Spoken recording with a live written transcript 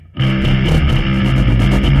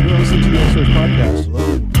Search Podcast. Hello,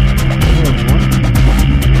 everyone.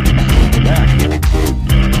 We're back.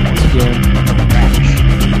 Once again,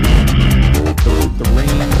 the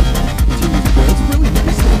rain continues to go. It's really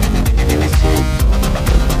nice today. Yes.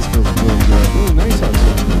 This feels really good. Really nice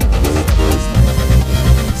outside.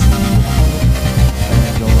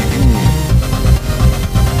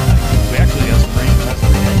 We actually got some rain. That's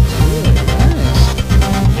pretty nice. Really nice.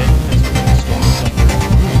 Yeah, it's been a storm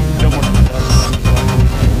somewhere. No more than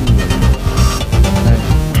that.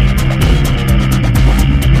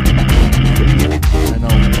 I know.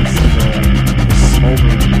 It's the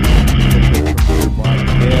smoldering liquid from your body.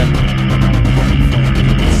 Yeah.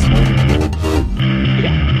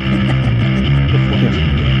 The flames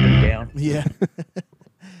are down. Yeah.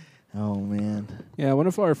 Oh man. Yeah, one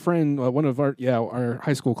of our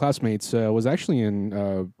high school classmates was actually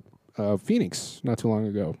in Phoenix not too long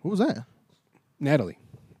ago. What was that? Natalie.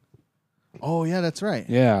 Oh yeah, that's right.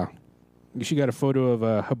 Yeah, she got a photo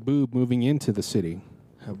of Haboob moving into the city.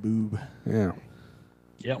 Haboob. Yeah,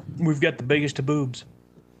 Yep. We've got the biggest of boobs.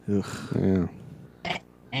 Ugh. yeah.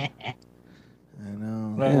 I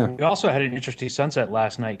know. Yeah. We also had an interesting sunset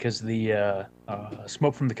last night because the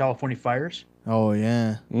smoke from the California fires. Oh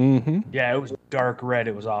yeah. Mm-hmm. Yeah, it was dark red.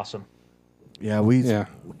 It was awesome. Yeah,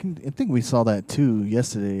 I think we saw that too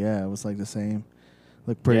yesterday. Yeah, it was like the same.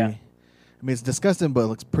 Looked pretty. Yeah. I mean, it's disgusting, but it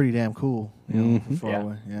looks pretty damn cool. You know, from Mhm. far Yeah.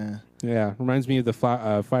 away. Yeah. Yeah, reminds me of the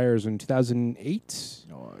fires in 2008.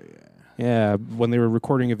 Oh yeah. Yeah, when they were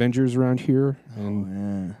recording Avengers around here, Oh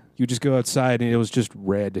and you just go outside and it was just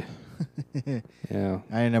red. yeah. Yeah,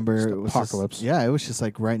 I remember Just it was apocalypse. it was just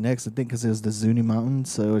like right next. I think because it was the Zuni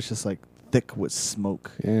Mountains, so it was just like thick with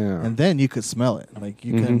smoke. yeah. And then you could smell it. Like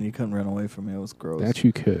you Mhm. couldn't run away from it. It was gross. That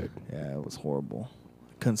you could. Yeah, it was horrible.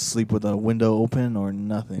 Couldn't sleep with a window open or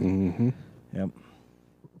nothing. Mm-hmm. Yep.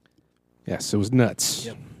 Yes, it was nuts.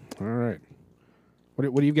 Yep. All right. What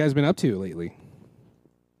have you guys been up to lately?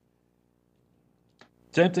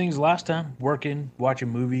 Same thing as last time. Working, watching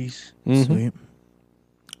movies. Mhm. Sweet.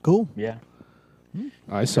 Cool. Yeah.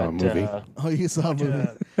 I saw a Got, movie. Oh, you saw a movie.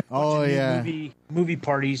 Oh bunch of new yeah. Movie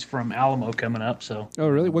parties from Alamo coming up. So, Oh,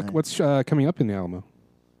 really? nice. What's coming up in the Alamo?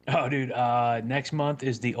 oh, dude, next month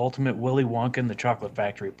is the ultimate Willy Wonka and the Chocolate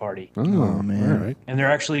Factory party, Oh, man. All right. and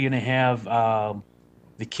they're actually going to have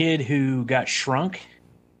the kid who got shrunk.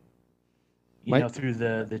 You Mike- know, through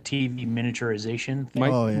the TV miniaturization thing.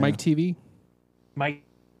 Mike, Oh, yeah. Mike TV? Mike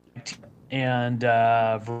and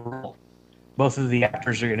Verl. Both of the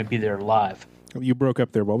actors are going to be there live. You broke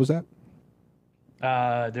up there. What was that?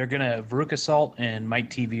 They're going to Veruca Salt and Mike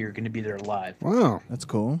TV are going to be there live. Wow. That's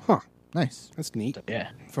cool. Huh. Nice. That's neat. Yeah.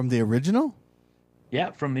 From the original?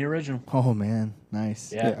 Yeah, from the original. Oh man,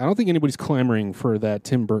 nice. Yeah. Yeah, I don't think anybody's clamoring for that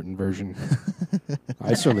Tim Burton version.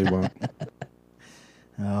 I certainly won't.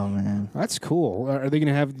 Oh man. That's cool. Are they going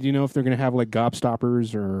to have, do you know if they're going to have like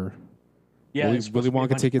gobstoppers or... Yeah, Willy- it's supposed to be Willy a Wonka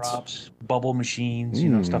bunch of tickets? props, bubble machines, you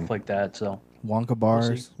know, stuff like that. So Wonka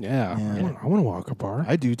bars. Yeah. Yeah. I want to walk a bar.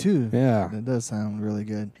 I do too. Yeah. That does sound really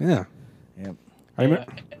good. Yeah. Yep. I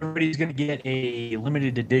remember, everybody's going to get a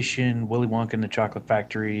limited edition Willy Wonka and the Chocolate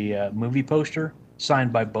Factory movie poster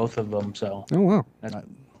signed by both of them. So oh, wow.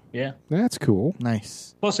 yeah. That's cool.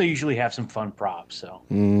 Nice. Plus, they usually have some fun props. So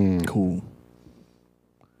Mm. Cool.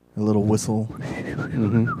 A little whistle.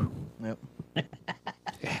 Mm-hmm. Yep.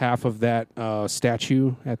 Half of that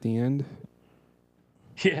statue at the end.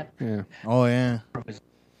 yeah, Yeah. Oh yeah.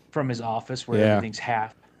 from his office where Yeah. everything's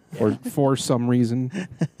half. Or for some reason.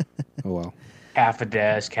 Oh, well. Half a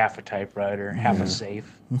desk, half a typewriter, half a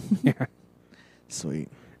safe. Sweet.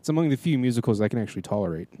 It's among the few musicals I can actually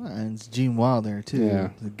tolerate. And it's Gene Wilder too. Yeah.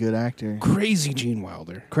 He's a good actor. Crazy Gene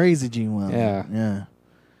Wilder. Crazy Gene Wilder. Yeah. Yeah.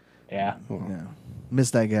 Yeah. Well, Yeah. Miss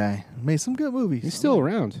that guy. Made some good movies. he's still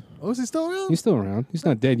around. Oh, is he still around? He's still around. He's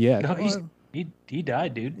not dead yet. No, he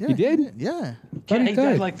died, dude. Yeah, He did? Yeah. Thought Yeah, he he died.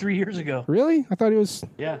 died like 3 years ago. Really? I thought he was...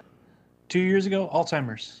 Yeah. 2 years ago,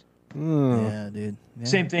 Alzheimer's. Oh, Yeah, dude. Yeah.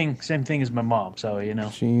 Same thing as my mom. So, you know,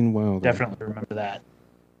 Gene Wilder. definitely remember that.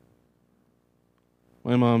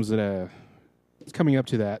 My mom's at it's coming up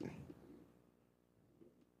to that.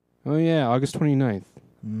 Oh, yeah, August 29th.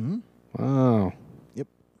 Mm-hmm. Wow. Yep.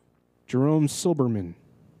 Jerome Silberman.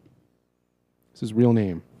 That's his real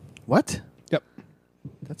name. What? Yep.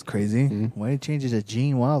 That's crazy. Mhm. Why did you change it to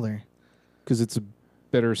Gene Wilder? Because it's a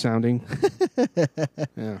better sounding.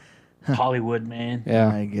 Yeah. Hollywood, man. Yeah.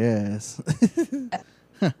 I guess.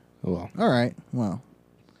 Oh, well. All right. Well,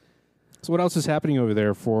 So what else is happening over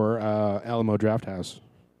there for Alamo Draft House?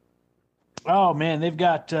 Oh man, they've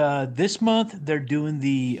got this month. They're doing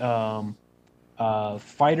the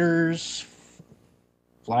fighters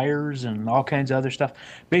flyers and all kinds of other stuff.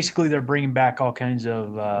 Basically, they're bringing back all kinds of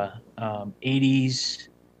 80s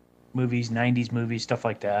movies, 90s movies, stuff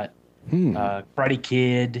like that. Karate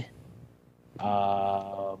Kid.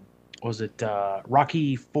 Was it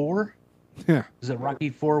Rocky 4? Yeah. Is it Rocky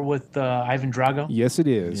 4 with Ivan Drago? Yes, it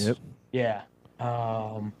is. Yep.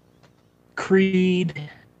 Yeah. Creed.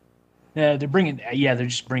 They're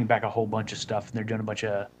just bringing back a whole bunch of stuff, and they're doing a bunch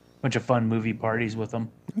of fun movie parties with them.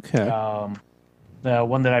 Okay. The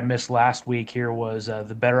one that I missed last week here was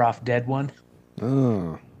the Better Off Dead one.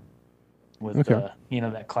 Oh. With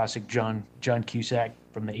that classic John Cusack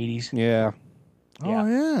from the 80s. Yeah. Oh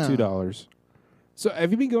yeah. $2. So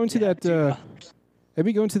have you been going to that? Have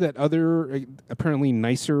you gone to that other apparently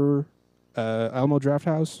nicer Alamo Draft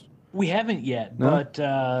House? We haven't yet, but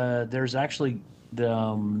there's actually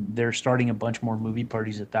they're starting a bunch more movie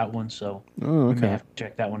parties at that one, so we may have to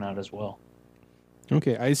check that one out as well.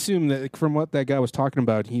 Okay, I assume that from what that guy was talking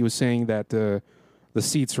about, he was saying that the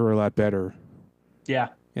seats are a lot better. Yeah.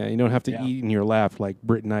 Yeah, you don't have to eat in your lap like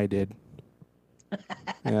Britt and I did.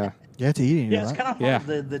 Yeah. You have to eat in your it's lap? kind of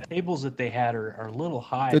hard. The tables that they had are a little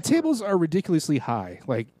high. The tables are ridiculously high.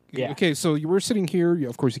 Like, okay, so you were sitting here.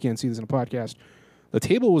 Of course, you can't see this in a podcast. The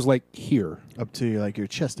table was like here. Up to like your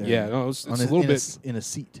chest area. Yeah, no, it's a little bit in a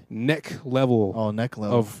seat. Neck level. Oh, neck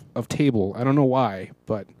level. Of table. I don't know why,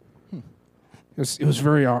 but it was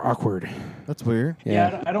very awkward. That's weird.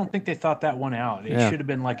 Yeah, I don't think they thought that one out. It should have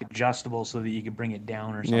been like adjustable so that you could bring it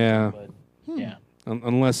down or something. Yeah. But yeah.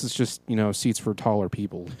 Unless it's just, seats for taller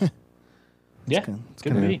people. Yeah,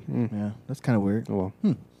 could be. Yeah, that's kind of weird. Oh,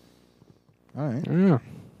 well. All right. Yeah.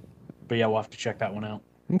 But yeah, we'll have to check that one out.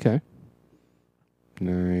 Okay.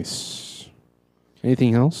 Nice.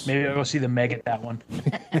 Anything else? Maybe I'll go see the Meg at that one.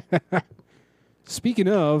 Speaking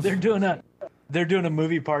of, they're doing a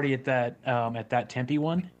movie party at that Tempe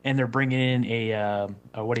one, and they're bringing in a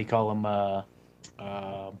what do you call them?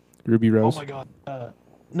 Ruby Rose. Oh my God!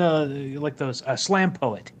 No, like those slam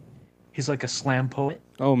poet. He's like a slam poet.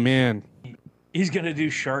 Oh man. He's gonna do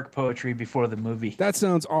shark poetry before the movie. That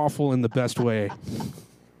sounds awful in the best way.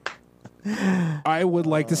 I would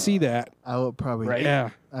like to see that. I would probably. Right?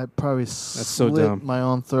 Yeah. I'd probably so slit dumb. my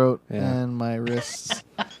own throat Yeah. and my wrists.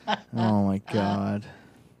 Oh my God.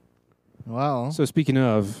 Wow. So speaking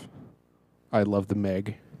of, I love the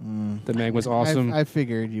Meg. The Meg was awesome. I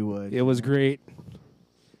figured you would. It was great.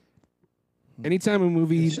 Anytime a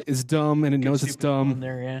movie is dumb and it knows it's dumb,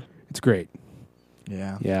 there, yeah. it's great.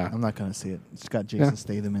 Yeah. Yeah. I'm not gonna see it. It's got Jason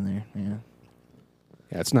Statham in there. Yeah.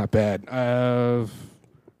 Yeah, it's not bad.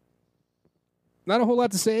 Not a whole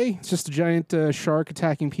lot to say. It's just a giant shark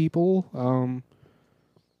attacking people.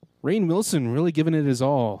 Rainn Wilson really giving it his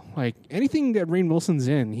all. Like anything that Rainn Wilson's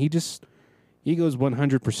in, he goes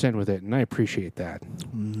 100% with it, and I appreciate that.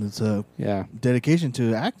 It's a dedication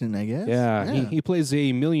to acting, I guess. Yeah. He plays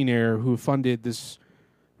a millionaire who funded this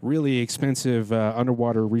really expensive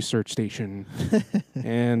underwater research station.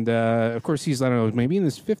 And, of course, he's, I don't know, maybe in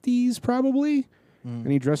his 50s probably,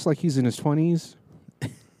 and he dressed like he's in his 20s.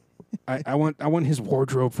 I want his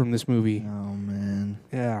wardrobe from this movie. Oh, man.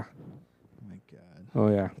 Yeah. Oh, my God. Oh,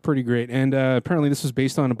 yeah. Pretty great. And apparently this was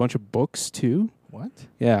based on a bunch of books, too. What?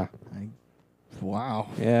 Yeah. Wow.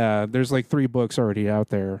 Yeah, there's like 3 books already out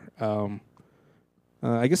there.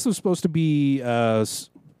 I guess it was supposed to be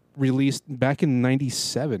released back in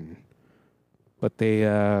 '97, but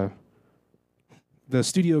the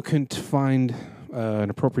studio couldn't find an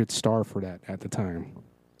appropriate star for that at the time.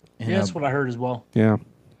 Yeah, that's what I heard as well. Yeah.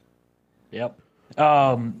 Yep.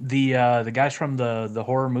 The guys from the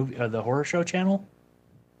horror movie, the horror show channel.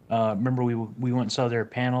 Remember we went and saw their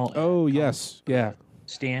panel. Oh yes, yeah.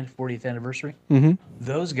 Stand 40th anniversary. Mm-hmm.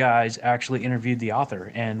 Those guys actually interviewed the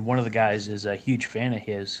author, and one of the guys is a huge fan of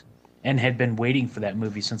his, and had been waiting for that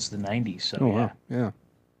movie since the '90s. So wow.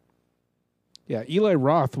 Yeah. Eli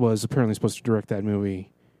Roth was apparently supposed to direct that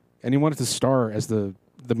movie, and he wanted to star as the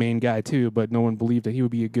main guy too, but no one believed that he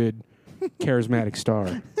would be a good, charismatic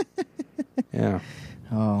star. Yeah.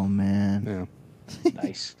 Oh man. Yeah.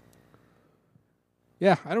 Nice.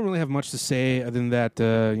 Yeah, I don't really have much to say other than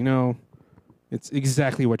that. It's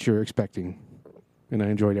exactly what you're expecting, and I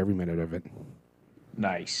enjoyed every minute of it.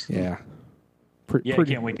 Nice. Yeah. I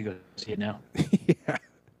can't wait to go see it now. Yeah.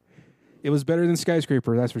 It was better than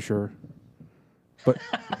Skyscraper, that's for sure.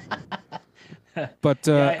 But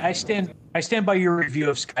I stand by your review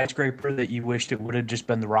of Skyscraper that you wished it would have just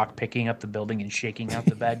been The Rock picking up the building and shaking out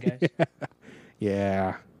the bad guys.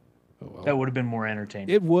 Yeah. Oh, well. That would have been more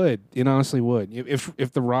entertaining. It would. It honestly would.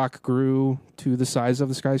 If The Rock grew to the size of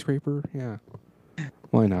the Skyscraper, yeah.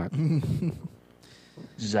 Why not?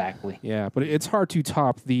 Exactly. Yeah, but it's hard to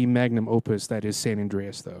top the magnum opus that is San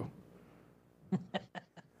Andreas, though.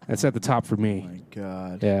 That's at the top for Oh me. my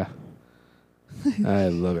God. Yeah. I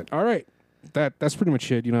love it. All right. That's pretty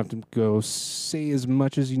much it. You don't have to go say as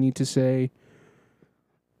much as you need to say.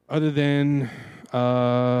 Other than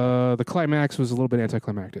the climax was a little bit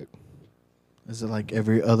anticlimactic. Is it like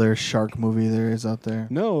every other shark movie there is out there?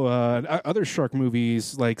 No, other shark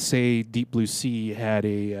movies, like, say, Deep Blue Sea, had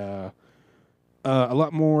a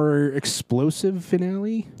lot more explosive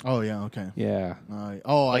finale. Oh, yeah, okay. Yeah. I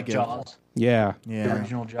Like get Jaws. it. Yeah. The Yeah.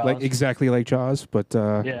 original Jaws. Like exactly like Jaws, but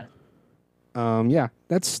Yeah. yeah,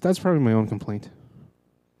 that's probably my own complaint.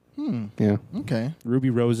 Yeah. Okay. Ruby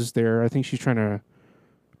Rose is there. I think she's trying to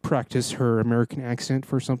practice her American accent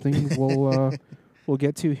for something we'll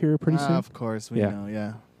get to here pretty soon. Of course, we know,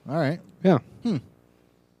 yeah. All right. Yeah.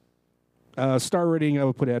 Star rating, I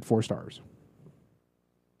would put it at 4 stars.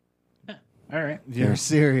 All right. You're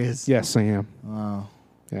serious? Yes, I am. Oh.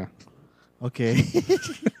 Yeah. Okay.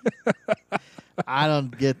 I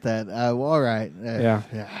don't get that. Well, all right. Yeah.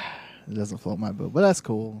 It doesn't float my boat, but that's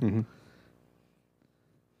cool. Mm-hmm.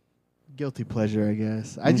 Guilty pleasure, I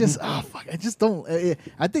guess. I just, I just don't.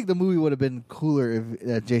 I think the movie would have been cooler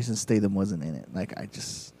if Jason Statham wasn't in it. Like, I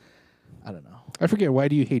don't know. I forget, why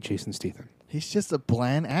do you hate Jason Statham? He's just a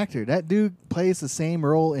bland actor. That dude plays the same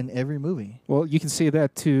role in every movie. Well, you can say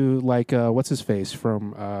that to, like, what's his face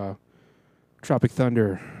from Tropic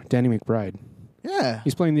Thunder, Danny McBride. Yeah.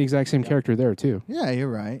 He's playing the exact same character there, too. Yeah, you're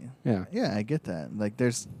right. Yeah. Yeah, I get that. Like,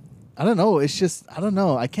 I don't know. It's just, I don't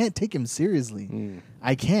know. I can't take him seriously.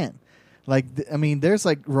 I can't. Like, I mean, there's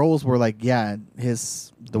like roles where, like, yeah,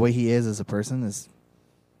 the way he is as a person is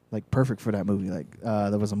like perfect for that movie. Like,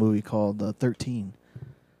 there was a movie called 13.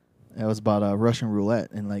 It was about Russian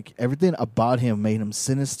roulette, and like everything about him made him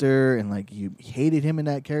sinister, and like you hated him in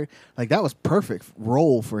that character. Like, that was perfect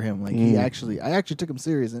role for him. Like, I actually took him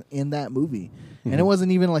serious in that movie, and it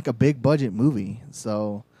wasn't even like a big budget movie.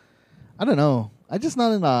 So I don't know. I'm just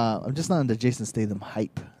not in the Jason Statham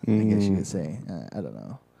hype. I guess you could say. I don't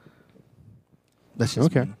know. That's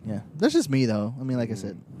just okay. me. Yeah, that's just me though. I mean, like I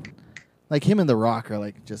said, like him and The Rock are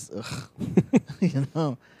like just you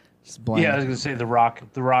know, just blind. Yeah, I was gonna say The Rock.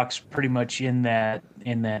 The Rock's pretty much in that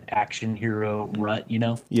action hero rut, you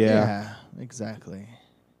know. Yeah. Exactly.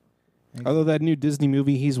 Although that new Disney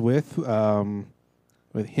movie he's with him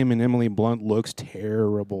and Emily Blunt looks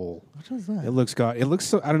terrible. What was that? It looks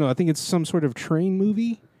so, I don't know. I think it's some sort of train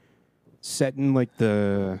movie set in like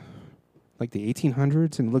the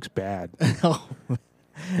 1800s, and it looks bad. Oh.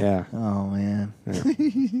 Yeah. Oh man.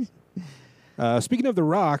 Yeah. Speaking of The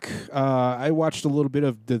Rock, I watched a little bit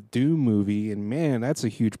of the Doom movie, and man, that's a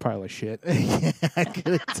huge pile of shit. Yeah, I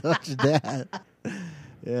could have told you that.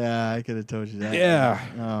 Yeah, I could have told you that. Yeah.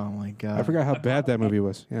 Oh my god. I forgot how bad that movie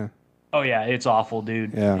was. Yeah. Oh yeah, it's awful,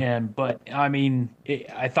 dude. Yeah. But I mean,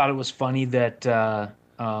 I thought it was funny that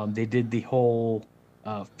they did the whole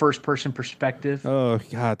first-person perspective. Oh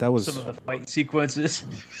god, that was Some of the fight sequences.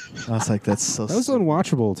 I was like, that's so. that was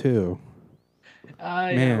unwatchable too.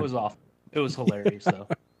 Yeah, it was awful. It was hilarious though.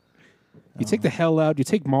 You take the hell out, you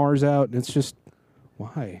take Mars out, and it's just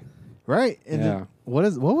why? Right. And Yeah. what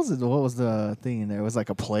was it? What was the thing in there? It was like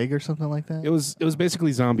a plague or something like that. It was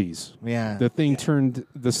basically zombies. Yeah. The thing turned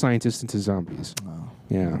the scientists into zombies. Oh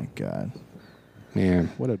Yeah. my god. Man,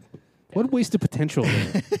 what a waste of potential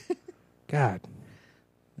there. God.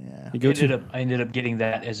 Yeah. You go to I ended up getting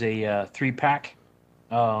that as a 3-pack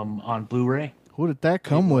on Blu-ray. Who did that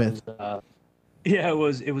come with? Yeah, it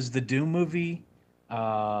was the Doom movie,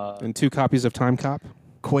 and 2 copies of Time Cop.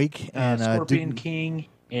 Quake and Scorpion Duke. King,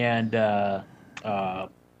 and oh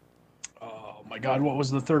my God, what was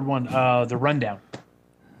the third one? The Rundown,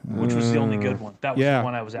 which was the only good one. That was yeah. the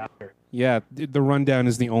one I was after. Yeah, The Rundown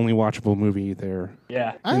is the only watchable movie there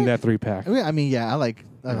Yeah, in that 3-pack. I mean, yeah, I like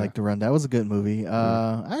The Run. That was a good movie.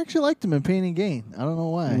 I actually liked him in Pain and Gain. I don't know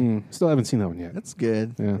why. Still haven't seen that one yet. That's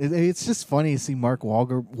good. Yeah. It's just funny to see Mark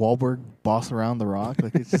Wahlberg boss around The Rock.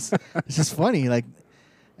 Like, it's just funny. Like,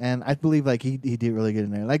 and I believe like he did really good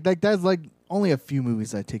in there. Like that's like only a few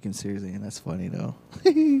movies I take him seriously, and that's funny though.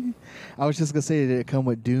 I was just gonna say, did it come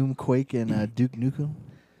with Doom, Quake, and Duke Nukem?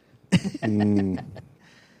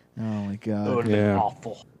 Oh my it god. would have been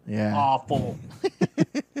awful. Yeah. Awful.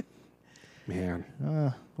 Man.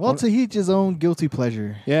 Well, to each his own guilty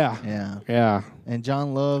pleasure. Yeah. Yeah. Yeah. And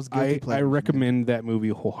John loves guilty pleasure. I recommend that movie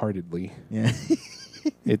wholeheartedly. Yeah.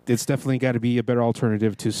 It's definitely got to be a better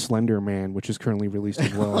alternative to Slender Man, which is currently released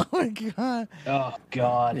as well. Oh my god. Oh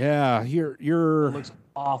God. Yeah, you're It looks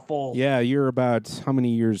awful. yeah, you're about how many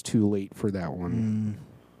years too late for that one?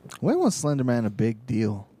 When was Slender Man a big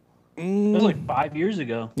deal? It was like 5 years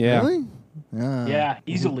ago. Yeah. Really? Yeah,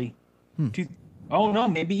 easily. Oh no,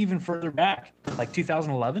 maybe even further back, like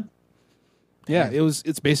 2011. Yeah,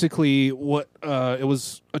 it's basically what it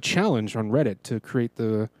was a challenge on Reddit to create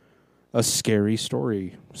a scary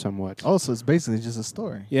story somewhat. Oh, so it's basically just a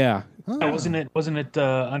story. Yeah. Wasn't it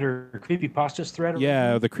under creepypasta's thread?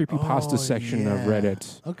 Yeah, the creepypasta section of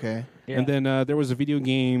Reddit. Okay. Yeah. And then there was a video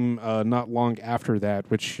game not long after that,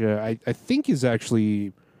 which I think is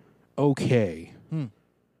actually okay.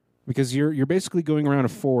 Because you're basically going around a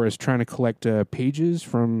forest trying to collect pages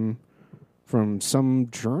from some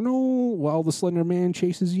journal while the Slender Man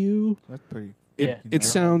chases you. That's pretty. It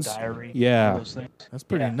sounds diary. yeah. Those things. That's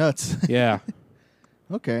pretty Yeah. nuts. Yeah.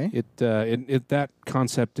 Okay. It that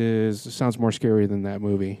concept sounds more scary than that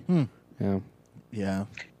movie. Yeah. Yeah.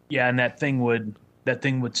 Yeah, and that thing would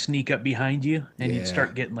sneak up behind you, and Yeah. you'd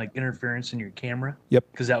start getting like interference in your camera. Yep.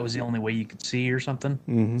 Because that was the only way you could see or something.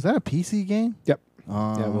 Mm-hmm. Is that a PC game? Yep. Oh,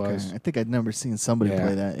 Yeah, it okay. was. I think I'd never seen somebody Yeah.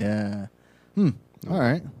 play that. Yeah. All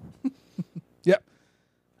right. Yep.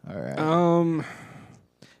 All right.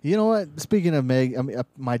 You know what? Speaking of Meg, I mean,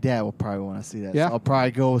 my dad will probably want to see that. Yeah? So I'll probably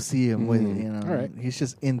go see him with it. You know, All right. He's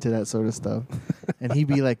just into that sort of stuff, and he'd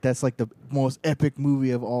be like, "That's like the most epic movie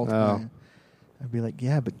of all time." I'd be like,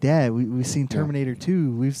 "Yeah, but Dad, we've seen Terminator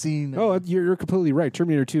 2. We've seen." Oh, you're completely right.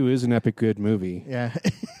 Terminator 2 is an epic good movie. yeah.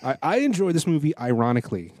 I enjoy this movie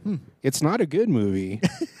ironically. It's not a good movie.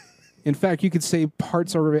 In fact, you could say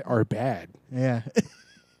parts of it are bad. yeah.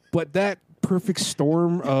 But that perfect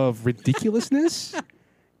storm of ridiculousness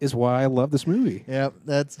is why I love this movie. Yep.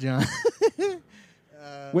 That's John.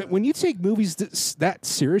 When you take movies that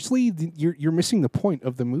seriously, you're missing the point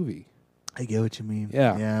of the movie. I get what you mean.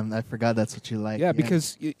 Yeah. Yeah. I forgot that's what you like. Yeah,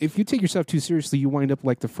 because if you take yourself too seriously, you wind up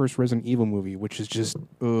like the first Resident Evil movie, which is just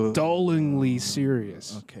dullingly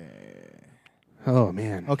serious. Okay. Oh,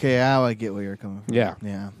 man. Okay. Now I get where you're coming from. Yeah.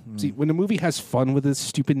 Yeah. See, when a movie has fun with its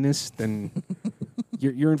stupidness, then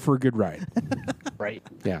you're in for a good ride. Right.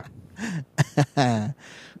 Yeah.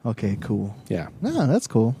 Okay. Cool. Yeah. No, that's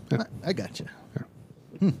cool. I got you.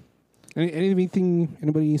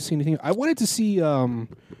 Anybody see anything? I wanted to see The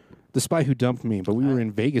Spy Who Dumped Me, but we were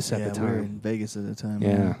in Vegas at the we were time. in Vegas at the time.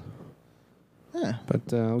 Yeah. Yeah. But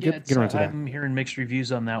we'll Yeah, get around to that. I'm hearing mixed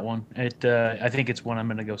reviews on that one. I think it's one I'm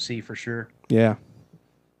going to go see for sure. Yeah.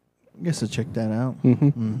 I guess I'll check that out.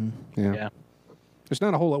 Yeah. Yeah. There's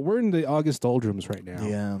not a whole lot. We're in the August doldrums right now.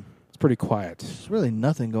 Yeah. It's pretty quiet. There's really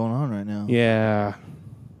nothing going on right now. Yeah.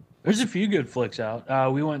 There's a few good flicks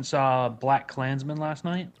out. We went and saw Black Klansman last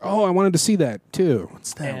night. Oh, I wanted to see that too.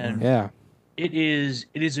 What's that And- one? Yeah. It is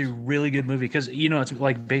a really good movie because it's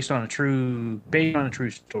like based on a true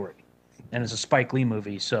story, and it's a Spike Lee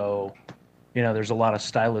movie. So, there's a lot of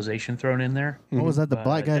stylization thrown in there. What was that? The But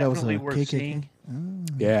black guy that was a definitely worth KKK? seeing.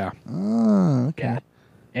 Yeah. Oh, okay. Yeah,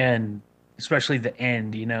 and especially the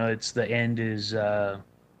end. The end is. I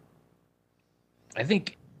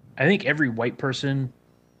think every white person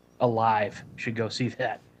alive should go see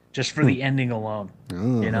that just for the ending alone.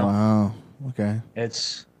 Oh. Wow. Okay.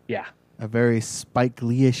 It's A very Spike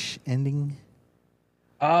Lee-ish ending.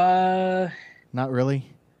 Uh, Not really.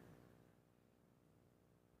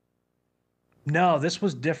 no, this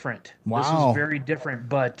was different. This Wow. was very different,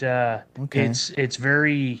 but Okay. it's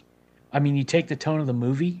very. I mean, you take the tone of the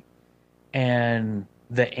movie, and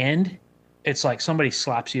the end, it's like somebody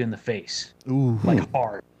slaps you in the face, Ooh. like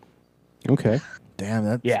hard. Okay. Damn.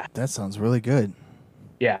 That sounds really good.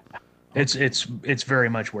 Yeah, it's very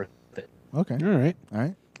much worth it. Okay. All right. All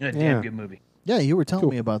right. A Yeah. damn good movie. Yeah, you were telling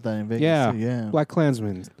Cool. me about that in Vegas. Yeah. Too. Yeah. Black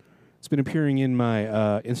Klansman. It's been appearing in my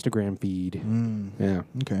Instagram feed. Yeah.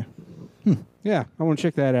 Okay. Yeah. I want to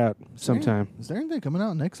check that out sometime. Is there anything coming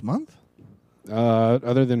out next month?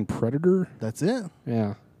 Other than Predator. That's it?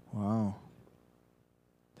 Yeah. Wow.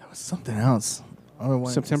 There was something else. I wanted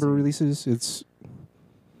to September see. releases. It's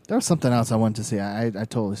There was something else I wanted to see. I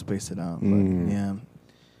totally spaced it out. But yeah.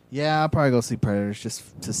 Yeah, I'll probably go see Predators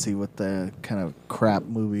just to see what the kind of crap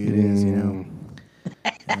movie it is, you know.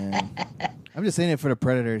 And I'm just saying it for the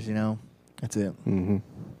Predators, you know. That's it.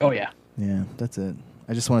 Oh yeah. Yeah, that's it.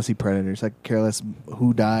 I just want to see Predators. I could care less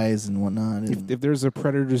who dies and whatnot. if there's a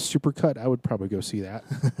Predator supercut, I would probably go see that.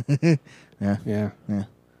 yeah. Yeah.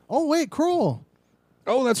 Oh, wait, Kroll.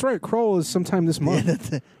 Oh, that's right. Kroll is sometime this Yeah, month.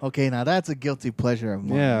 that's it. Okay, now that's a guilty pleasure of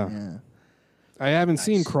mine. Yeah. I haven't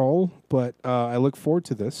seen Kroll, but I look forward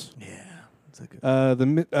to this. Yeah. It's like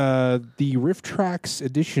The Riff Tracks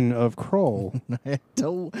edition of Kroll. I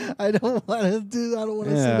don't want to do. I don't want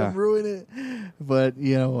to see Yeah. them ruin it. But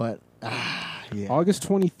you know what? Yeah. August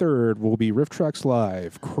 23rd will be Riff Tracks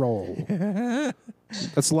Live, Kroll.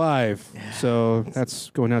 That's live. So that's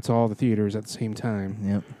going out to all the theaters at the same time.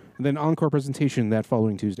 Yep. And then encore presentation that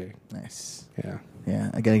following Tuesday. Nice. Yeah.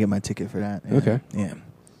 Yeah, I got to get my ticket for that. Yeah. Okay. Yeah.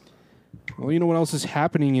 Well, you know what else is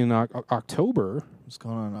happening in October? What's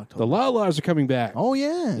going on in October? The La-Las are coming back. Oh,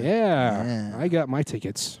 yeah. Yeah. I got my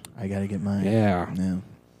tickets. I got to get mine. Yeah. Yeah.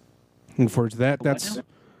 Looking forward to that.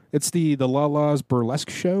 It's the La-Las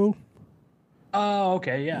burlesque show. Oh,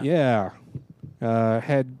 okay, yeah. Yeah.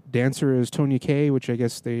 Had dancer as Tonya Kay, which I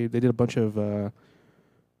guess they did a bunch of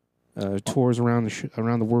tours around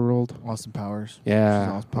the world. Austin Powers.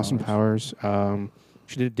 Yeah, Austin Powers.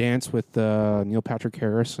 She did a dance with Neil Patrick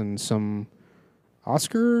Harris and some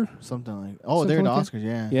Oscar. Something like. Oh, they're the Oscars.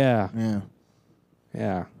 Yeah. Yeah. Yeah.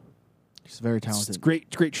 Yeah. She's very talented. It's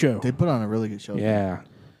great show. They put on a really good show. Yeah.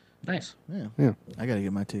 Nice. Yeah. Yeah. I got to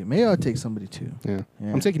get my ticket. Maybe I'll take somebody too. Yeah.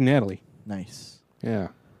 Yeah. I'm taking Natalie. Nice. Yeah.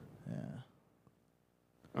 Yeah.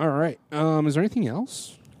 All right. Is there anything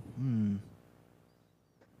else?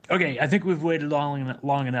 Okay, I think we've waited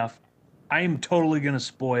long enough. I am totally going to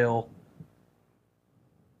spoil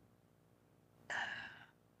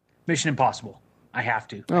Mission Impossible. I have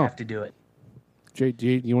to. I have to do it. Jay,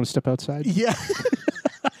 you want to step outside? Yeah.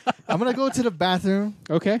 I'm going to go to the bathroom.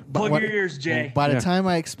 Okay. Plug your ears, Jay. By the time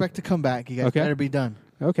I expect to come back, you guys better be done.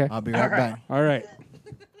 Okay. I'll be right back. All right.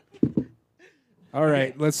 All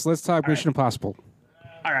right. Let's talk Mission Impossible.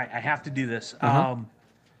 All right, I have to do this. My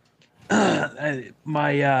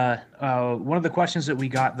one of the questions that we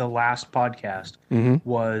got the last podcast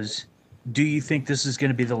was, do you think this is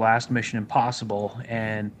going to be the last Mission Impossible?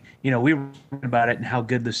 And we were talking about it and how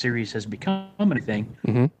good the series has become and everything.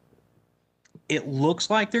 Mm-hmm. It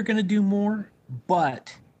looks like they're going to do more,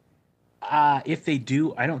 but if they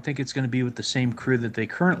do, I don't think it's going to be with the same crew that they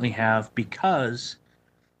currently have, because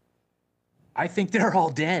I think they're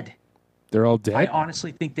all dead. They're all dead? I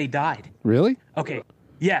honestly think they died. Really? Okay.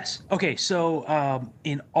 Yes. Okay. So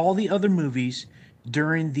in all the other movies,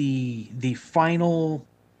 during the final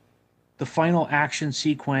action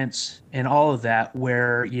sequence and all of that,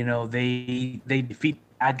 where they defeat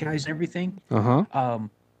bad guys and everything.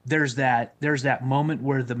 There's that moment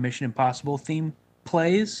where the Mission Impossible theme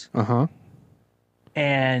plays.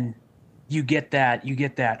 And you get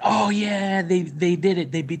that. Oh yeah, they did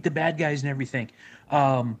it. They beat the bad guys and everything.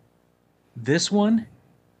 This one,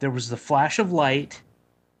 there was the flash of light,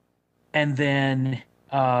 and then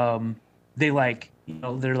they're like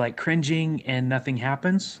cringing and nothing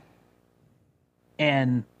happens,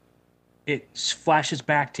 and it flashes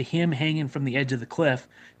back to him hanging from the edge of the cliff,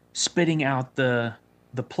 spitting out the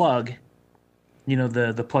plug,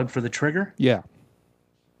 the plug for the trigger. Yeah.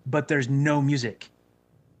 But there's no music,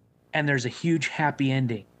 and there's a huge happy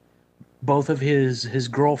ending. Both of his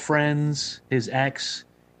girlfriends, his ex,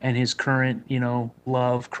 and his current,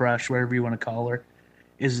 love, crush, whatever you want to call her,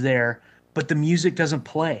 is there, but the music doesn't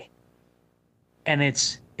play. And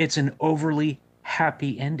it's an overly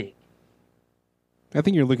happy ending. I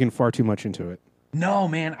think you're looking far too much into it. No,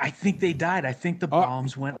 man, I think they died. I think the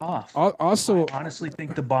bombs went off. Also, I honestly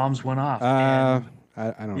think the bombs went off. I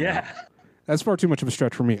don't know. Yeah. That's far too much of a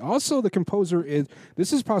stretch for me. Also, the composer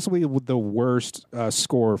this is possibly the worst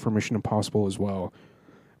score for Mission Impossible as well.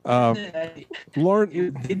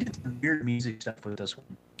 Lauren, they did some weird music stuff with this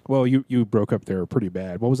one. Well, you broke up there pretty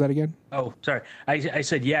bad. What was that again? Oh, sorry. I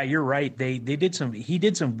said, yeah, you're right. He did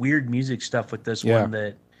some weird music stuff with this one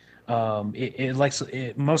that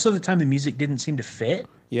most of the time the music didn't seem to fit.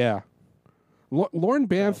 Yeah. Lauren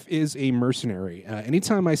Banff is a mercenary.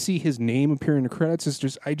 Anytime I see his name appear in the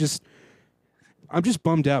credits, I'm just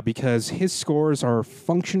bummed out because his scores are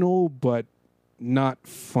functional but not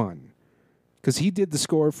fun. Because he did the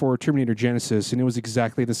score for Terminator Genesis, and it was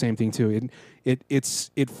exactly the same thing too.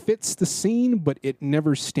 It fits the scene, but it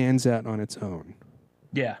never stands out on its own.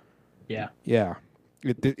 Yeah.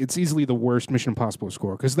 It's easily the worst Mission Impossible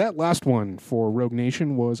score, because that last one for Rogue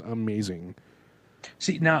Nation was amazing.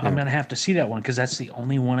 See, now I'm gonna have to see that one because that's the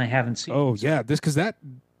only one I haven't seen. Oh yeah, because that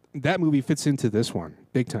movie fits into this one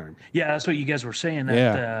big time. Yeah, that's what you guys were saying.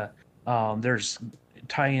 That there's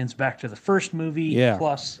tie-ins back to the first movie,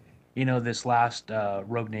 plus this last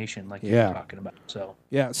Rogue Nation, like you were talking about. So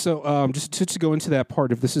just to go into that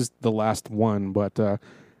part, if this is the last one, but I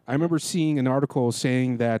remember seeing an article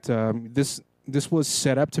saying that this was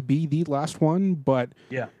set up to be the last one, but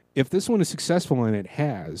if this one is successful, and it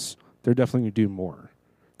has, they're definitely going to do more.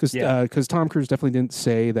 Because Tom Cruise definitely didn't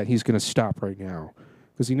say that he's going to stop right now.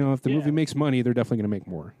 Because, if the movie makes money, they're definitely going to make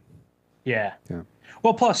more. Yeah.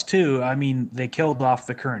 Well, plus, too, I mean, they killed off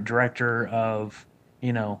the current director of,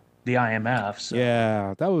 the IMF. So.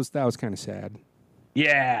 Yeah, that was kind of sad.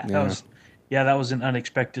 Yeah, that was... Yeah, that was an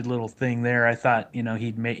unexpected little thing there. I thought,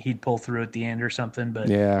 he'd pull through at the end or something, but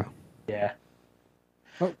yeah.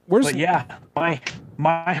 Oh, but yeah, my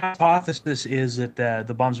hypothesis is that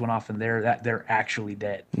the bombs went off and they're actually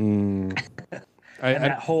dead. And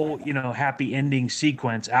that whole happy ending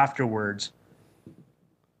sequence afterwards,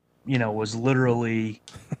 was literally,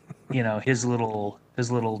 his little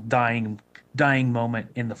dying moment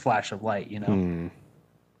in the flash of light.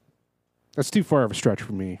 That's too far of a stretch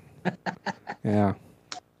for me. Yeah.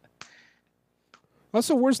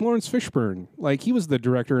 Also, where's Lawrence Fishburne? Like, he was the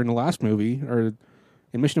director in the last movie, or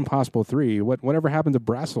in Mission Impossible 3. Whatever happened to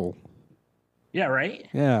Brassel? Yeah, right?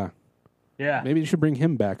 Yeah. Yeah. Maybe you should bring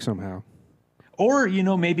him back somehow. Or,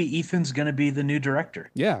 maybe Ethan's going to be the new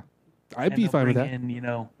director. Yeah. I'd be fine with that. In,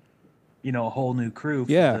 a whole new crew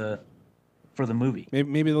for the movie.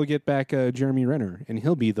 Maybe they'll get back Jeremy Renner, and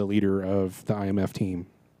he'll be the leader of the IMF team.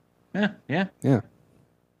 Yeah.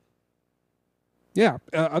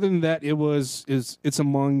 Other than that, it's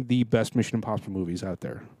among the best Mission Impossible movies out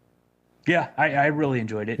there. Yeah, I really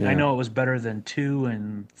enjoyed it. Yeah. I know it was better than 2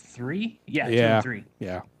 and 3. Yeah, 2 and 3.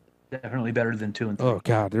 Yeah. Definitely better than 2 and 3. Oh,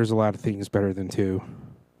 God, there's a lot of things better than 2.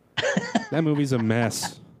 That movie's a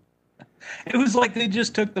mess. It was like they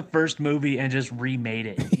just took the first movie and just remade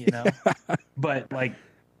it, But, like,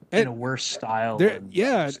 in a worse style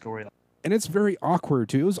storyline. And it's very awkward,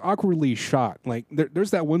 too. It was awkwardly shot. Like,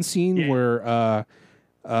 there's that one scene where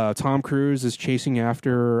Tom Cruise is chasing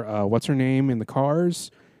after, what's her name, in the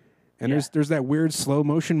cars. And there's that weird slow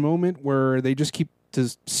motion moment where they just keep to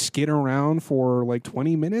skid around for like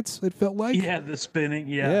 20 minutes, it felt like. Yeah, the spinning,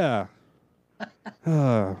 yeah.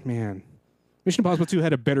 Oh, man. Mission Impossible 2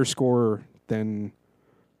 had a better score than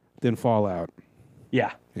Fallout.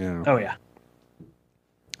 Yeah. Oh, yeah.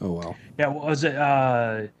 Oh, well. Yeah, what was it?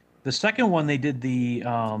 The second one, they did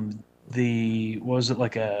was it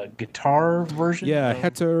like a guitar version? Yeah,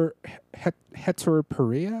 Hector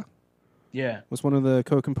Perea? Yeah. Was one of the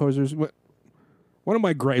co-composers. One of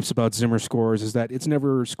my gripes about Zimmer scores is that it's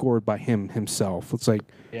never scored by himself. It's like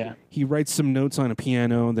he writes some notes on a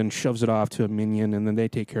piano and then shoves it off to a minion, and then they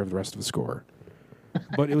take care of the rest of the score.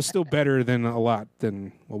 But it was still better than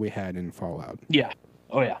what we had in Fallout. Yeah.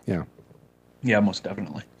 Oh, yeah. Yeah. Yeah, most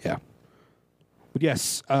definitely. Yeah. But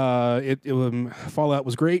yes, Fallout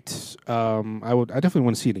was great. I definitely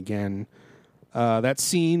want to see it again. That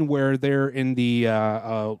scene where they're in the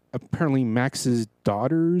apparently Max's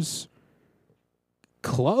daughter's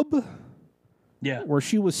club, where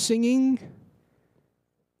she was singing,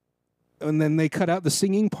 and then they cut out the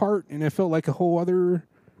singing part, and it felt like a whole other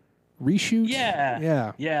reshoot.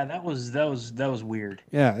 Yeah. That was weird.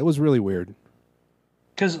 Yeah, it was really weird.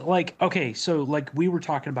 Because, so we were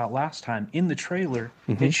talking about last time, in the trailer,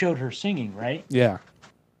 they showed her singing, right? Yeah.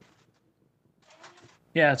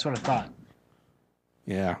 Yeah, that's what I thought.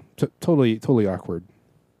 Yeah, totally awkward.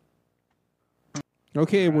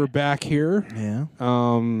 Okay, we're back here. Yeah.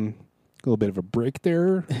 A little bit of a break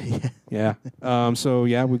there. Yeah.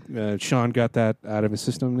 Sean got that out of his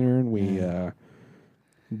system there, and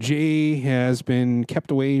Jay has been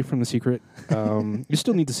kept away from the secret. You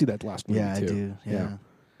still need to see that last movie, too. Yeah, I do. Yeah.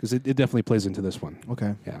 Because it definitely plays into this one.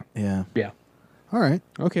 Okay. Yeah. All right.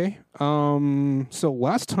 Okay. So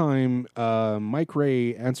last time, Mike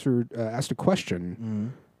Ray asked a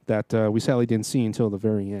question that we sadly didn't see until the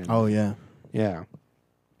very end. Oh, yeah. Yeah.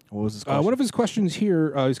 What was his question? One of his questions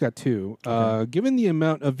here, he's got two. Okay. Given the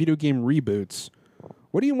amount of video game reboots,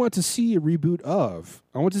 what do you want to see a reboot of?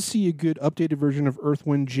 I want to see a good updated version of Earth,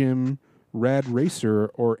 Wind, Jim, Rad Racer,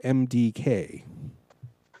 or MDK.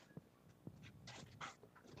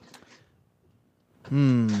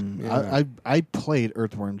 Yeah. I played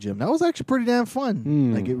Earthworm Jim. That was actually pretty damn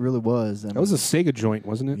fun. Like, it really was. That was a Sega joint,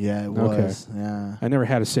 wasn't it? Yeah, it was. Yeah. I never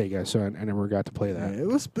had a Sega, so I never got to play that. Yeah, it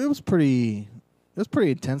was pretty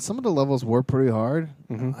intense. Some of the levels were pretty hard.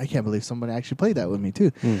 Mm-hmm. I can't believe somebody actually played that with me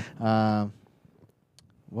too.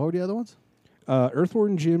 What were the other ones?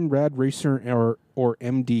 Earthworm Jim, Rad Racer, or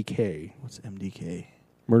MDK. What's MDK?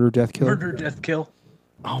 Murder, Death, Kill. Murder, Death, Kill.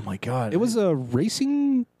 Oh my god! It was a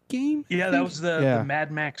racing game. Yeah, that was the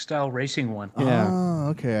Mad Max style racing one. Yeah. Oh,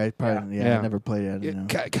 okay. I probably I never played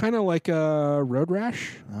it. Kind of like Road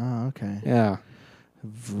Rash. Oh, okay. Yeah.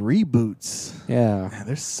 Reboots. Yeah. Man,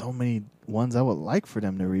 there's so many ones I would like for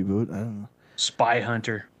them to reboot. I don't know. Spy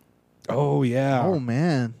Hunter. Oh yeah. Oh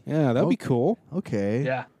man. Yeah, that'd be cool. Okay.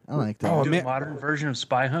 Yeah. I like that. Oh, a modern version of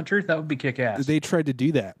Spy Hunter? That would be kick-ass. They tried to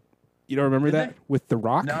do that. You don't remember that? With The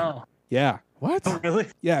Rock? No. Yeah. What? Oh, really?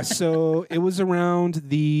 Yeah, so it was around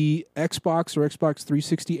the Xbox or Xbox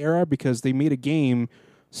 360 era because they made a game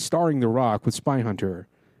starring The Rock with Spy Hunter,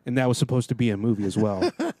 and that was supposed to be a movie as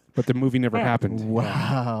well. but the movie never happened.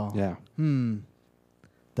 Wow. Yeah.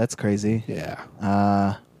 That's crazy. Yeah.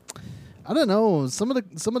 I don't know. Some of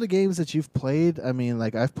the games that you've played, I mean,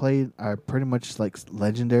 like I've played, are pretty much like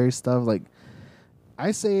legendary stuff. Like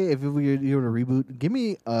I say, if you were to reboot, give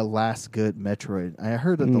me a last good Metroid. I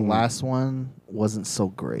heard that the last one wasn't so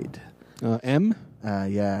great. M?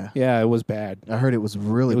 Yeah. Yeah, it was bad. I heard it was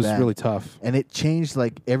really bad. It was really tough. And it changed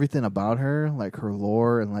like everything about her, like her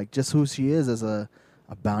lore and like just who she is as a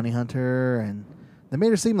bounty hunter. And they made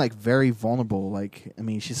her seem like very vulnerable. Like, I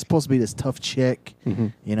mean, she's supposed to be this tough chick,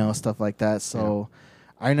 you know, stuff like that. So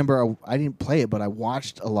I remember I didn't play it, but I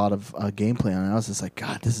watched a lot of gameplay on it. I was just like,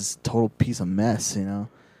 God, this is a total piece of mess, you know?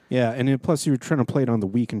 Yeah, and plus you were trying to play it on the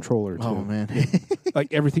Wii controller too. Oh, man.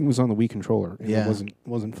 Like everything was on the Wii controller. And Yeah. It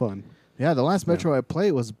wasn't fun. Yeah, the last Metro I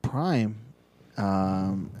played was Prime.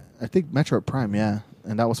 I think Metroid Prime, yeah.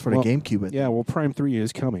 And that was for the GameCube. Yeah, well, Prime 3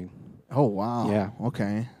 is coming. Oh, wow. Yeah.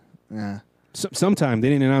 Okay. Yeah. Sometime. They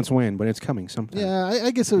didn't announce when, but it's coming sometime. Yeah,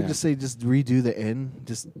 I guess I would just say just redo the end.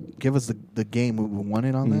 Just give us the game we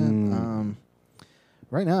wanted on that.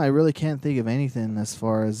 Right now, I really can't think of anything as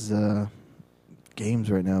far as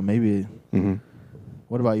games right now. Maybe.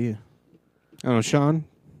 What about you? I don't know, Sean?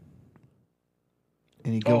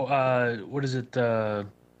 What is it?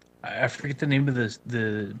 I forget the name of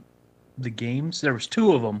the games. There was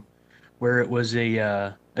two of them where it was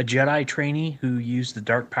a Jedi trainee who used the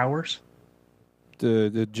dark powers.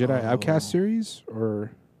 The Jedi Outcast series,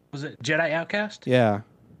 or was it Jedi Outcast? Yeah,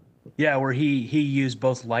 yeah, where he used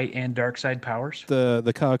both light and dark side powers. The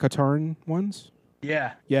Katarn ones.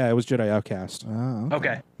 Yeah, it was Jedi Outcast. Oh,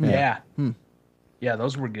 okay. Yeah. Yeah,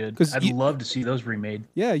 those were good. I'd love to see those remade.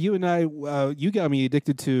 Yeah, you and I, you got me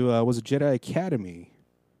addicted to, was it Jedi Academy?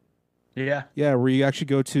 Yeah. Yeah, where you actually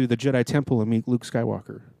go to the Jedi Temple and meet Luke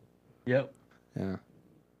Skywalker. Yep. Yeah.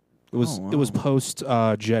 It was post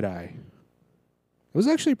Jedi. It was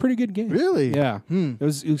actually a pretty good game. Really? Yeah. It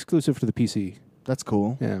was exclusive to the PC. That's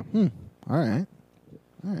cool. Yeah. All right.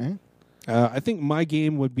 I think my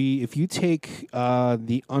game would be if you take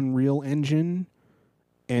the Unreal Engine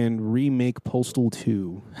and remake Postal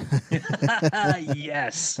 2.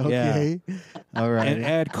 Yes. Okay. Yeah. All right. And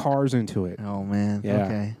add cars into it. Oh, man. Yeah.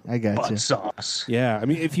 Okay. I got Butt you. sauce. Yeah. I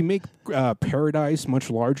mean, if you make Paradise much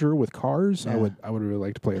larger with cars, I would really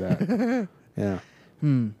like to play that. Yeah.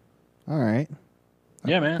 All right.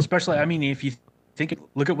 Yeah, man. Especially, I mean, if you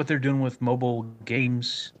look at what they're doing with mobile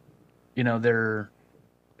games, you know, they're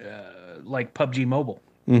like PUBG Mobile.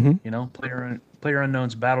 You know,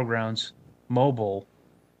 PlayerUnknown's Battlegrounds Mobile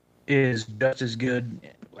is just as good,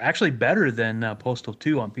 actually better than Postal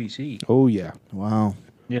 2 on PC. Oh, yeah. Wow.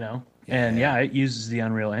 You know, and it uses the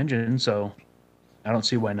Unreal Engine, so I don't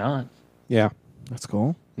see why not. Yeah. That's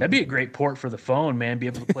cool. That'd be a great port for the phone, man. Be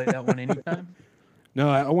able to play that one anytime. No,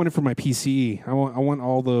 I want it for my PC. I want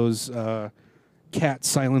all those cat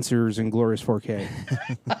silencers in glorious 4K.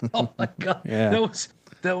 Oh my god,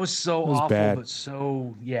 that was so awful, bad. but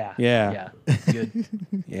so yeah, good.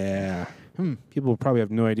 Yeah. People probably have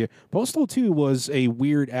no idea. Postal 2 was a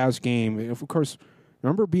weird ass game. Of course,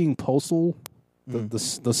 remember being postal? The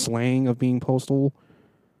slang of being postal.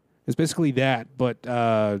 It's basically that, but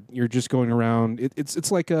you're just going around.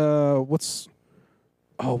 It's like what's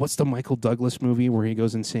the Michael Douglas movie where he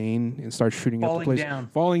goes insane and starts shooting up the place?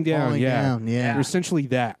 Falling down. Yeah. You're essentially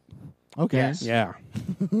that. Okay. Yes. Yeah.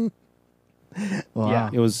 Wow.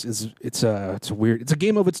 Yeah. It's a weird. It's a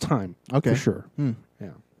game of its time. Okay. For sure. Yeah.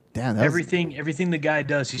 Damn. Everything the guy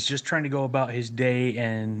does, he's just trying to go about his day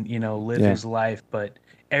and live his life, but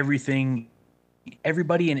everybody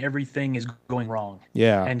and everything is going wrong.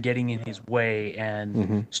 Yeah. And getting in his way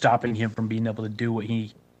and stopping him from being able to do what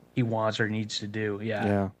he wants or needs to do. Yeah.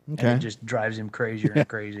 Yeah. Okay. And it just drives him crazier and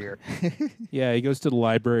crazier. Yeah, he goes to the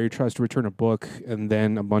library, tries to return a book, and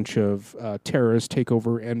then a bunch of terrorists take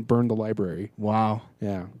over and burn the library. Wow.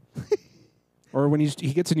 Yeah. Or when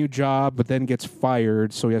he gets a new job, but then gets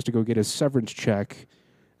fired, so he has to go get his severance check,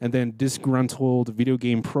 and then disgruntled video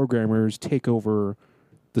game programmers take over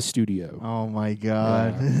the studio. Oh my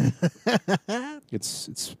god. Yeah.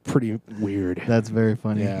 It's pretty weird. That's very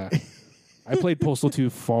funny. Yeah. I played Postal 2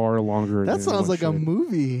 far longer. That sounds like a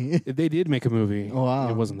movie. They did make a movie. Oh, wow.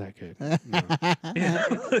 It wasn't that good. No. Yeah,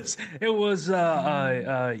 it was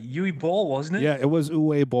Yui Bowl, wasn't it? Yeah, it was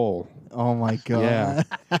Uwe Boll. Oh my god.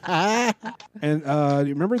 Yeah. And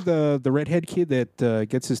you remember the redhead kid that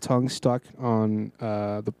gets his tongue stuck on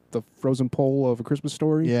the frozen pole of A Christmas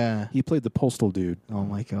Story? Yeah. He played the Postal dude. Oh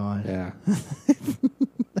my god. Yeah.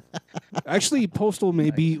 Actually, Postal may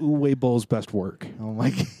be Uwe Boll's best work. Oh my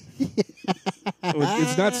god.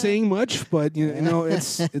 It's not saying much, but you know,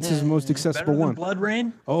 it's his most accessible one. Blood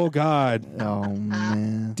Rain? Oh God. Oh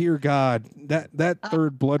man. Dear God. That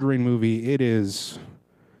third Blood Rain movie, it is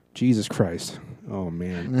Jesus Christ. Oh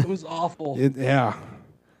man. It was awful. Yeah.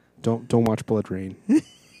 Don't watch Blood Rain.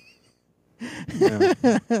 Yeah.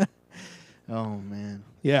 Oh man.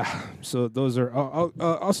 Yeah. So those are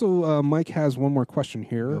also Mike has one more question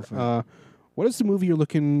here. What is the movie you're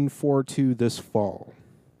looking forward to this fall?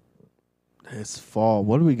 This fall.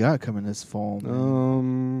 What do we got coming this fall,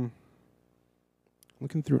 man?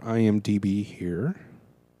 Looking through IMDb here.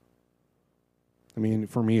 I mean,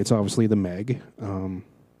 for me, it's obviously The Meg.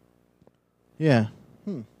 Yeah.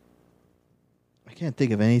 I can't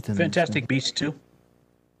think of anything. Fantastic Beasts 2.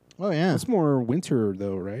 Oh, yeah. It's more winter,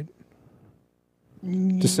 though, right?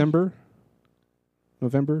 December?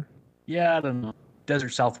 November? Yeah, I don't know. Desert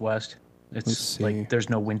Southwest. It's like there's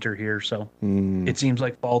no winter here, so it seems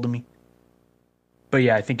like fall to me. But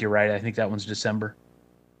yeah, I think you're right. I think that one's December.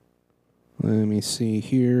 Let me see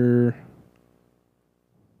here.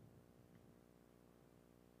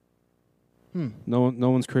 No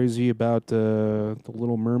one's crazy about the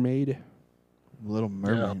Little Mermaid. Little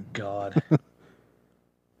Mermaid. Oh God.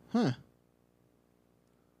 Huh.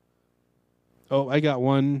 Oh, I got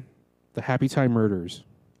one. The Happy Time Murders.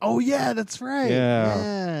 Oh yeah, that's right.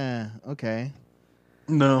 Yeah. Okay.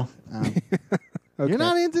 No. Okay. You're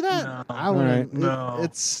not into that? No. I wouldn't. Right. No.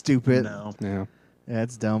 It's stupid. No. Yeah. Yeah,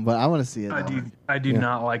 it's dumb, but I want to see it. I do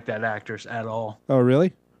not like that actress at all. Oh,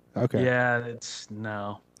 really? Okay. Yeah, it's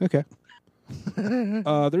no. Okay.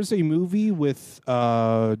 There's a movie with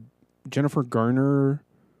Jennifer Garner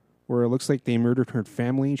where it looks like they murdered her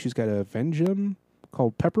family. She's got to avenge them,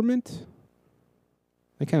 called Peppermint.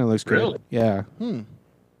 That kind of looks good. Really? Yeah.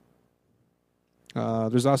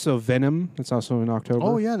 There's also Venom. That's also in October.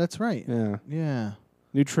 Oh yeah, that's right. Yeah. Yeah.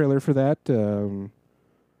 New trailer for that.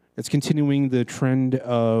 It's continuing the trend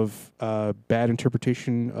of bad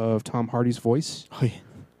interpretation of Tom Hardy's voice. Oh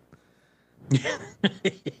yeah.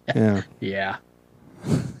 Yeah. Yeah.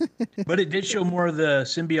 But it did show more of the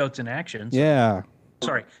symbiotes in action. So. Yeah.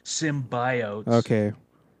 Sorry, symbiotes. Okay.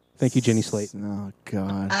 Thank you, Jenny Slate. Oh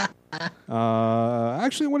God.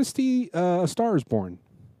 Actually, I want to see A Star Is Born.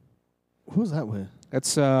 Who's that with?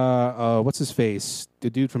 That's what's his face? The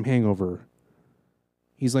dude from Hangover.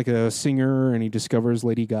 He's like a singer, and he discovers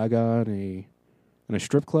Lady Gaga in a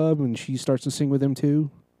strip club, and she starts to sing with him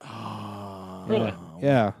too. Oh. Really?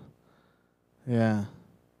 Yeah. Yeah.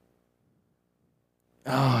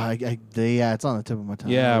 Oh, yeah, it's on the tip of my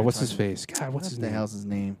tongue. Yeah. What's his face? God, what's his the name? hell's his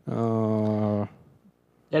name?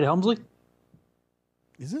 Ed Helmsley?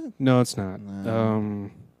 Is it? No, it's not.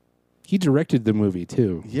 No. He directed the movie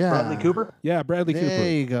too. Yeah. Bradley Cooper? Yeah, Bradley Cooper.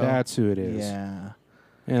 There you go. That's who it is. Yeah.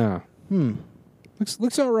 Yeah.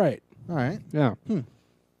 Looks all right. All right. Yeah. And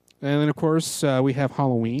then, of course, we have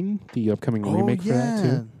Halloween, the upcoming remake for that,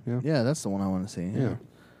 too. Yeah. Yeah, that's the one I want to see. Yeah.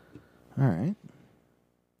 All right.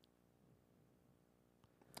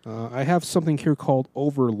 I have something here called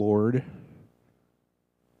Overlord.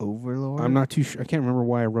 Overlord? I'm not too sure. I can't remember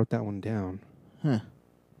why I wrote that one down. Huh.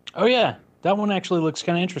 Oh, yeah. That one actually looks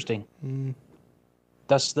kind of interesting.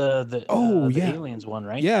 That's the Aliens one,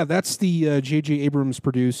 right? Yeah, that's the J.J. Abrams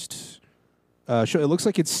produced show. It looks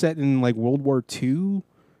like it's set in like World War II,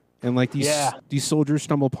 and like these soldiers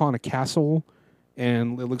stumble upon a castle,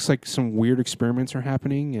 and it looks like some weird experiments are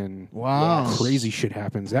happening, and crazy shit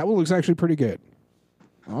happens. That one looks actually pretty good.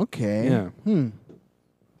 Okay. Yeah.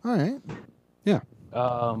 All right. Yeah.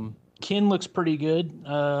 Kin looks pretty good.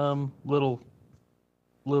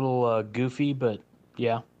 Little goofy, but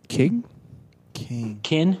yeah. King?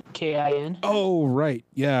 Kin, K-I-N. Oh, right.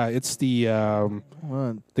 Yeah, it's the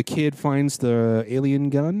kid finds the alien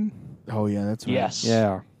gun. Oh, yeah, that's right. Yes.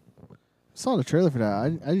 Yeah. I saw the trailer for that. I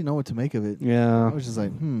didn't know what to make of it. Yeah. I was just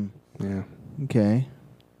like, Yeah. Okay.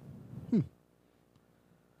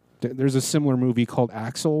 There's a similar movie called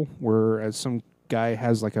Axel, where some guy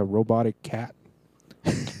has like a robotic cat.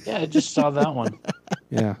 Yeah, I just saw that one.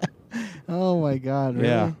 Yeah. Oh, my God. Really?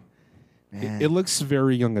 Yeah. It looks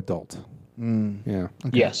very young adult. Yeah.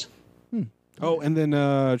 Okay. Yes. Oh, and then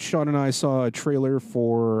Sean and I saw a trailer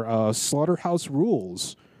for Slaughterhouse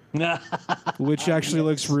Rules, which actually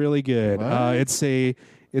looks really good.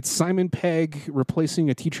 It's Simon Pegg replacing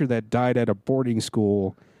a teacher that died at a boarding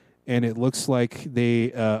school, and it looks like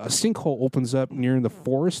a sinkhole opens up near the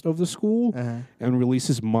forest of the school and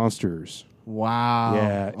releases monsters. Wow.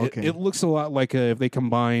 Yeah. Okay. It looks a lot like if they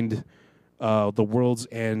combined The World's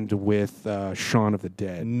End with Shaun of the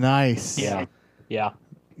Dead. Nice. Yeah. Yeah.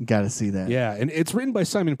 Got to see that. Yeah, and it's written by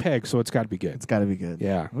Simon Pegg, so it's got to be good. It's got to be good.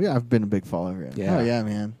 Yeah. I've been a big follower of it. Yeah. Oh, yeah,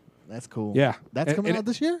 man. That's cool. Yeah. That's coming out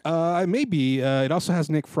this year? Maybe. It also has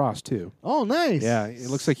Nick Frost, too. Oh, nice. Yeah, it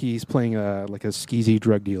looks like he's playing like a skeezy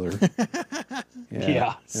drug dealer.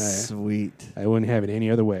 Yeah. Sweet. I wouldn't have it any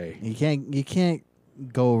other way. You can't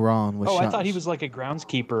go wrong with I thought he was like a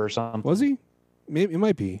groundskeeper or something. Was he? Maybe it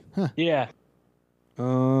might be. Huh. Yeah.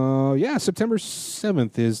 September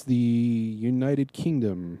 7th is the United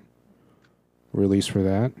Kingdom release for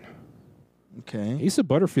that. Okay. Asa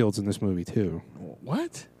Butterfield's in this movie, too.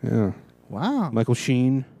 What? Yeah. Wow. Michael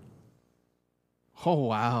Sheen. Oh,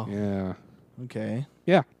 wow. Yeah. Okay.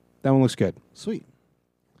 Yeah. That one looks good. Sweet.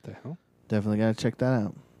 What the hell? Definitely got to check that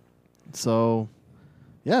out. So,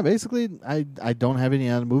 yeah, basically, I don't have any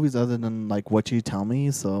other movies other than, like, What You Tell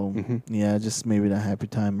Me. So, yeah, just maybe the Happy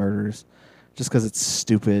Time Murders. Just because it's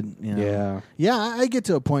stupid, you know. Yeah. Yeah, I get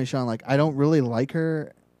to a point, Sean, like, I don't really like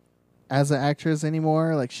her as an actress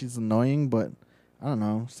anymore. Like, she's annoying, but I don't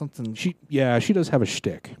know. Something. She does have a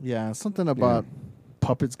shtick. Yeah, something about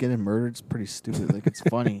puppets getting murdered is pretty stupid. Like, it's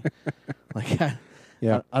funny. Like, I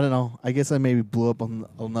don't know. I guess I maybe blew up on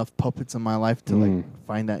enough puppets in my life to, like,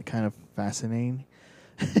 find that kind of fascinating.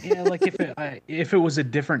 Yeah, like, if it was a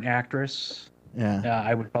different actress,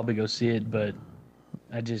 I would probably go see it, but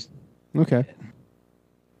I just... Okay.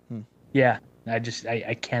 Yeah,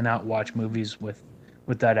 I cannot watch movies with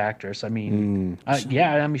that actress. I mean,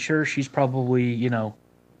 I'm sure she's probably, you know,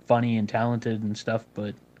 funny and talented and stuff,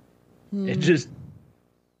 but it just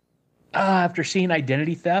after seeing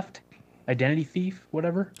Identity Thief,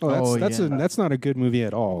 whatever. That's not a good movie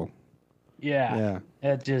at all. Yeah.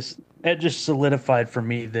 It just solidified for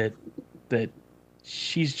me that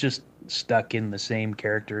she's just stuck in the same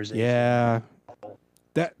characterization. Yeah.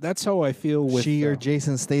 That's how I feel with she or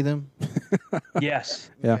Jason Statham. Yes.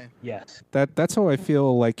 Yeah. Okay. Yes. That's how I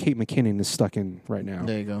feel like Kate McKinnon is stuck in right now.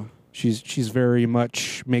 There you go. She's very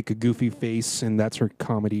much make a goofy face, and that's her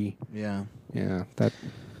comedy. Yeah. Yeah. That.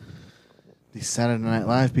 These Saturday Night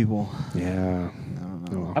Live people. Yeah. I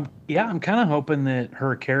don't know. I'm kind of hoping that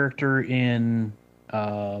her character in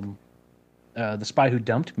The Spy Who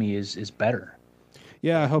Dumped Me is better.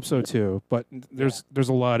 Yeah, I hope so too. But there's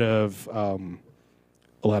a lot of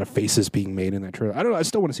faces being made in that trailer. I don't know. I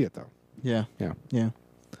still want to see it though. Yeah. Yeah. Yeah.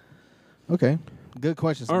 Okay. Good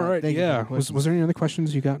questions. All Mike. right. Thank Yeah. Was there any other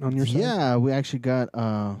questions you got on your side? Yeah, we actually got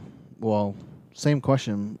same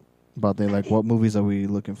question about what movies are we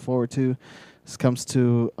looking forward to? This comes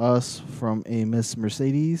to us from a Miss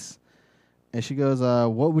Mercedes, and she goes,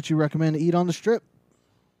 "What would you recommend to eat on the Strip?"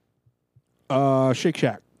 Shake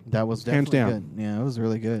Shack. That was hands definitely down. good. Yeah, it was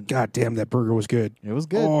really good. God damn, that burger was good. It was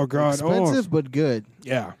good. Oh God, expensive but good.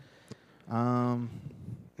 Yeah.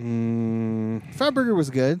 Fat Burger was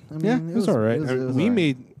good. I mean, it was all right.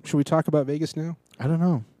 Should we talk about Vegas now? I don't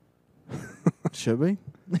know. Should we?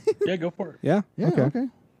 Yeah, go for it. Yeah. Yeah. Okay.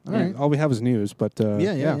 All right. All we have is news, but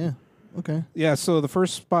yeah. Okay. Yeah. So the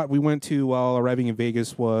first spot we went to while arriving in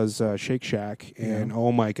Vegas was Shake Shack, and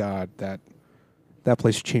oh my God, that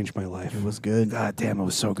place changed my life. It was good. God damn, it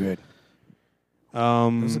was so good. It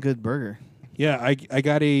was a good burger. Yeah, I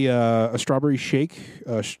got a strawberry shake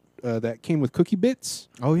that came with cookie bits.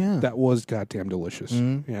 Oh yeah, that was goddamn delicious.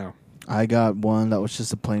 Mm-hmm. Yeah, I got one that was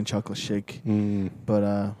just a plain chocolate shake, but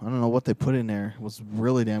I don't know what they put in there. It was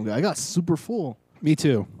really damn good. I got super full. Me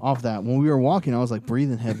too. Off that, when we were walking, I was like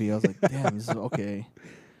breathing heavy. I was like, damn, this is okay.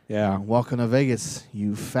 Yeah, welcome to Vegas,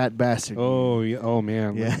 you fat bastard. Oh yeah. Oh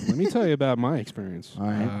man. Yeah. Let me tell you about my experience. All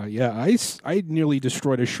right. I nearly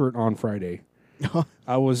destroyed a shirt on Friday.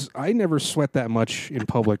 I never sweat that much in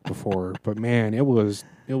public before, but man, it was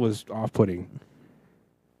off-putting.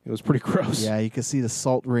 It was pretty gross. Yeah, you could see the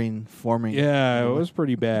salt rain forming. Yeah, it was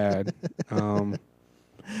pretty bad.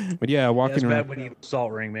 But yeah, walking around. It's bad when you eat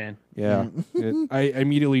salt ring, man. Yeah, I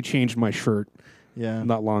immediately changed my shirt. Yeah,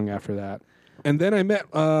 not long after that, and then I met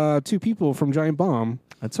two people from Giant Bomb.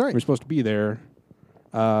 That's right. We were supposed to be there.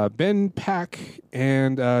 Ben Pack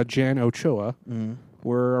and Jan Ochoa.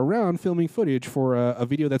 Were around filming footage for a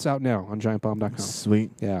video that's out now on GiantBomb.com. Sweet.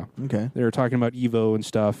 Yeah. Okay. They were talking about Evo and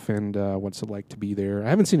stuff and what's it like to be there. I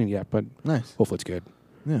haven't seen it yet, but nice. Hopefully it's good.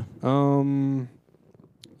 Yeah.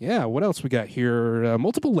 Yeah, what else we got here?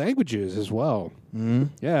 Multiple languages as well. Mm-hmm.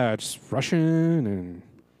 Yeah, just Russian and...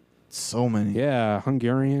 So many. Yeah,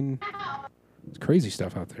 Hungarian. It's crazy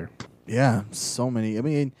stuff out there. Yeah, so many. I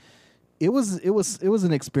mean... It was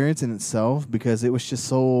an experience in itself because it was just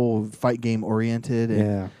so fight game oriented. And,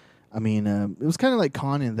 yeah. I mean, it was kind of like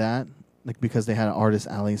Con in that, like because they had an artist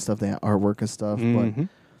alley and stuff, they had artwork and stuff. Mm-hmm. But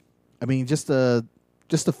I mean, just the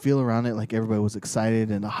feel around it, like everybody was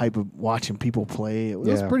excited and the hype of watching people play. It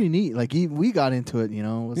was pretty neat. Like we got into it, you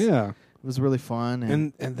know. It was really fun.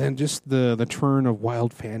 And then just the turn of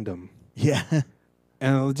wild fandom. Yeah.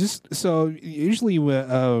 And just so usually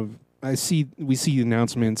we see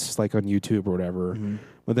announcements like on YouTube or whatever. Mm-hmm.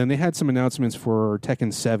 But then they had some announcements for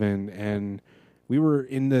Tekken 7, and we were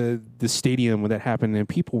in the stadium when that happened, and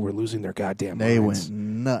people were losing their goddamn minds. They went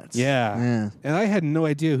nuts. Yeah. And I had no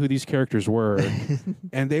idea who these characters were,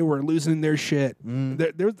 and they were losing their shit.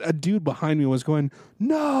 There was a dude behind me was going,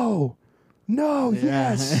 no,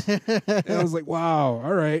 yes. And I was like, wow,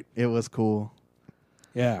 all right. It was cool.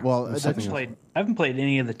 Yeah. Well, I haven't played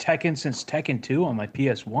any of the Tekken since Tekken 2 on my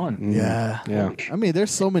PS1. Yeah. I mean,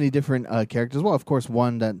 there's so many different characters. Well, of course,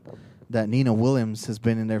 one that Nina Williams has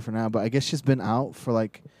been in there for now, but I guess she's been out for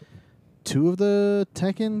like 2 of the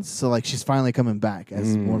Tekkens, so like she's finally coming back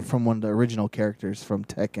as one of the original characters from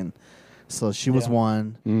Tekken. So she was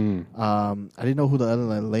one. I didn't know who the other,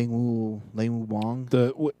 like Lang Wu Wong.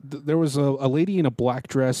 There was a lady in a black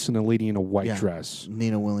dress and a lady in a white dress.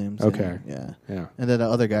 Nina Williams. Okay. Yeah. And then the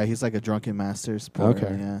other guy, he's like a drunken master's player.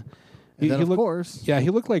 Okay. Yeah. And then, of course. Yeah,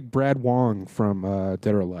 he looked like Brad Wong from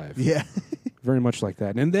Dead or Alive. Yeah. Very much like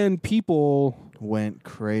that. And then people went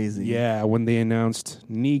crazy. Yeah, when they announced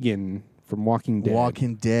Negan from Walking Dead.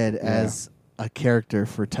 Walking Dead as a character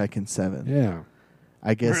for Tekken 7. Yeah.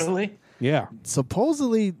 I guess. Really? Yeah.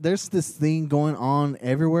 Supposedly, there's this thing going on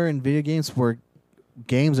everywhere in video games where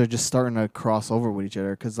games are just starting to cross over with each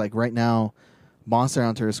other. Because, like, right now, Monster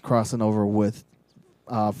Hunter is crossing over with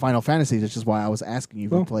Final Fantasy, which is why I was asking you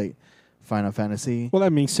if you played Final Fantasy. Well,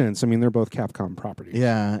 that makes sense. I mean, they're both Capcom properties.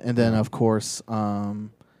 Yeah, and then, of course,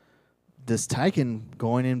 this Tekken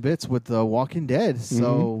going in bits with The Walking Dead.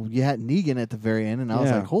 So you had Negan at the very end, and I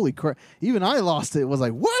was like, holy crap. Even I lost it. It was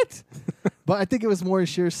like, what? But I think it was more a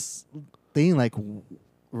sheer thing, like,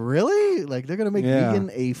 really? Like, they're going to make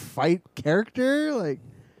Negan a fight character? Like,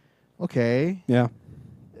 okay. Yeah.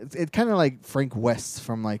 It's kind of like Frank West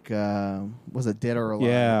from, like, was it Dead or Alive?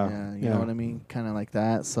 Yeah. You know what I mean? Kind of like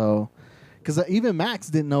that. So, because even Max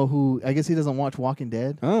didn't know who, I guess he doesn't watch Walking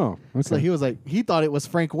Dead. Oh, okay. So he was like, he thought it was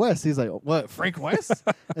Frank West. He's like, what, Frank West?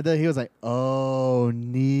 And then he was like, oh,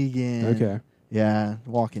 Negan. Okay. Yeah,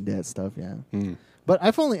 Walking Dead stuff, yeah. But I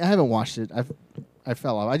haven't watched it. I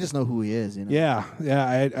fell off. I just know who he is, you know.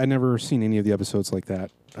 Yeah. I never seen any of the episodes like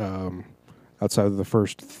that. Outside of the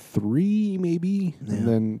first 3, maybe, and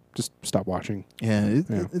then just stop watching. Yeah,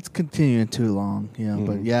 it's continuing too long, you know.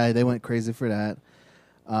 But yeah, they went crazy for that.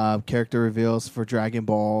 Character reveals for Dragon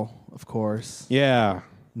Ball, of course. Yeah,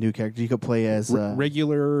 new character you could play as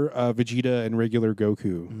regular Vegeta and regular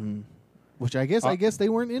Goku. Which I guess they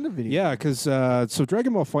weren't in the video. Yeah, because so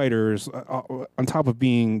Dragon Ball FighterZ, on top of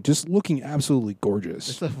being just looking absolutely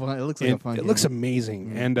gorgeous, it looks like a fun game. It looks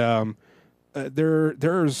amazing, and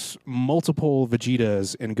there's multiple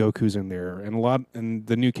Vegetas and Gokus in there, and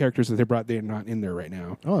the new characters that they brought, they're not in there right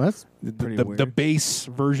now. Oh, that's pretty weird. The base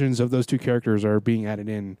versions of those 2 characters are being added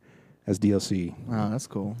in as DLC. Oh, that's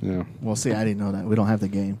cool. Yeah. Well, see, I didn't know that. We don't have the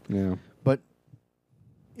game. Yeah. But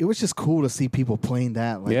it was just cool to see people playing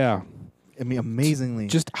that. Like, yeah. I mean, amazingly.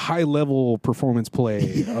 Just high-level performance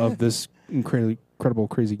play of this incredible,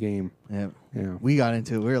 crazy game. Yeah. Yeah. We got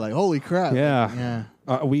into it. We were like, holy crap. Yeah.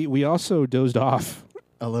 Yeah. We also dozed off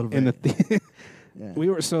a little bit. in the we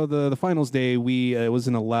were the finals day. It was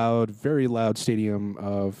in a very loud stadium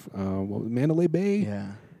of Mandalay Bay. Yeah.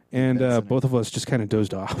 And both of us just kind of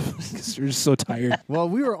dozed off because we were just so tired. Well,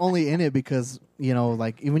 we were only in it because, you know,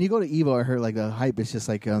 like when you go to Evo, I heard like the hype is just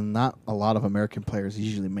like not a lot of American players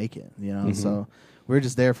usually make it, you know. So we were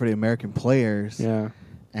just there for the American players. Yeah.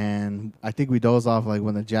 And I think we dozed off like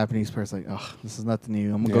when the Japanese players like, oh, this is nothing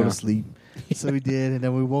new. I'm going to go to sleep. So we did. And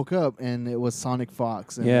then we woke up and it was Sonic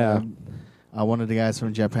Fox. And, one of the guys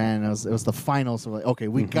from Japan. It was the finals. So we're like, okay,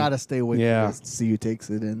 we got to stay awake for this to see who takes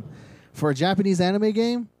it. And for a Japanese anime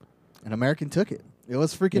game, an American took it. It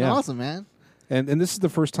was freaking awesome, man. And this is the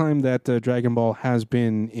first time that Dragon Ball has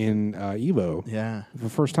been in Evo. Yeah. The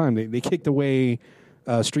first time. They kicked away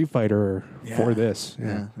Street Fighter for this.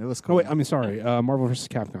 Yeah, it was cool. Oh, wait, I mean, sorry. Marvel vs.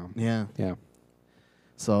 Capcom. Yeah. Yeah.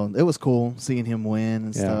 So it was cool seeing him win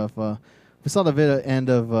and stuff. We saw the end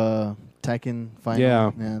of Tekken final.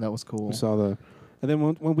 Yeah. Yeah, that was cool. We saw and then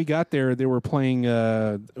when we got there, they were playing,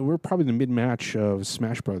 we were probably the mid-match of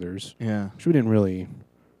Smash Brothers. Yeah. Which we didn't really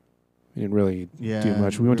do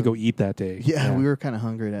much. We went to go eat that day. Yeah, we were kind of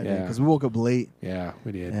hungry that day because we woke up late. Yeah,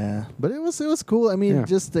 we did. Yeah, but it was cool. I mean,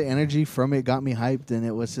 just the energy from it got me hyped, and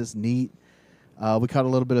it was just neat. We caught a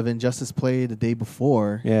little bit of Injustice play the day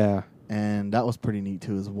before. Yeah. And that was pretty neat,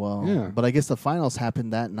 too, as well. Yeah. But I guess the finals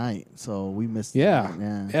happened that night, so we missed Yeah,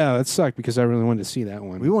 that sucked because I really wanted to see that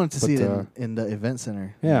one. We wanted to see it in the event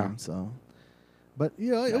center. Yeah. So But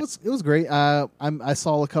it was great. I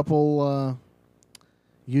saw a couple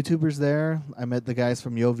YouTubers there. I met the guys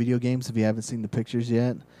from Yo Video Games. If you haven't seen the pictures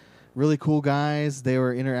yet, really cool guys. They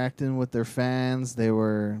were interacting with their fans. They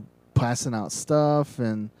were passing out stuff,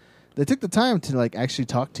 and they took the time to like actually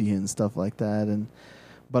talk to you and stuff like that.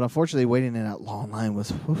 But unfortunately, waiting in that long line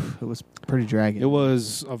was pretty dragging. It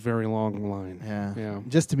was a very long line. Yeah.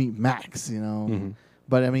 Just to meet Max, Mm-hmm.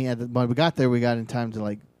 But I mean, when we got there, we got in time to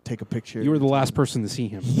like take a picture. You were the last person to see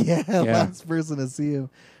him. Yeah, last person to see him.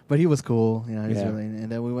 But he was cool. He was really. And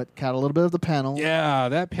then we caught a little bit of the panel. Yeah,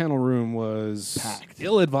 that panel room was packed.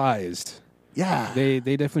 Ill-advised. Yeah, they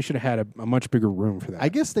definitely should have had a much bigger room for that. I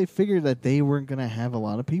guess they figured that they weren't going to have a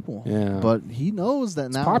lot of people. Yeah, but he knows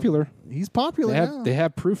that now. Popular. He's popular now. They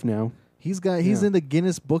have proof now. He's in the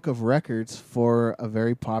Guinness Book of Records for a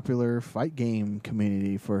very popular fight game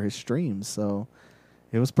community for his streams. So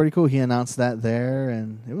it was pretty cool. He announced that there,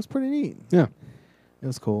 and it was pretty neat. Yeah. It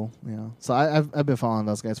was cool, So I've been following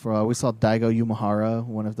those guys for a while. We saw Daigo Yumehara,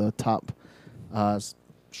 one of the top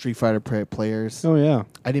Street Fighter players. Oh yeah.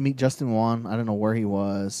 I didn't meet Justin Wan. I don't know where he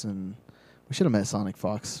was, and we should have met Sonic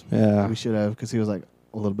Fox. Yeah, we should have, because he was like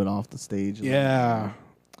a little bit off the stage. Yeah.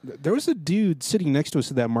 There was a dude sitting next to us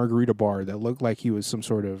at that margarita bar that looked like he was some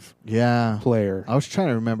sort of player. I was trying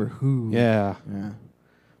to remember who. Yeah.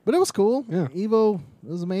 But it was cool. Yeah. Evo, it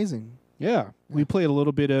was amazing. Yeah. We played a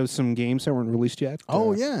little bit of some games that weren't released yet.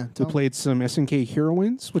 Oh, yeah. We played some SNK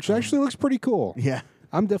Heroines, which actually looks pretty cool. Yeah.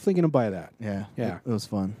 I'm definitely going to buy that. Yeah. Yeah. It was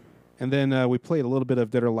fun. And then we played a little bit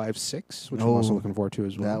of Dead or Alive 6, which I'm also looking forward to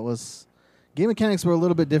as well. That was... Game mechanics were a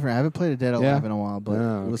little bit different. I haven't played a Dead or Alive in a while, but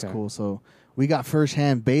it was cool. So we got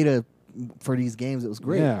first-hand beta for these games. It was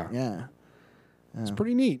great. Yeah. It's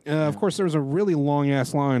pretty neat. Of course, there was a really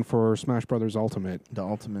long-ass line for Smash Brothers Ultimate. The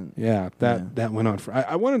Ultimate. Yeah, that went on.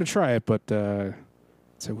 I wanted to try it, but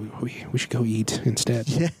so we should go eat instead.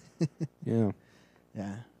 Yeah.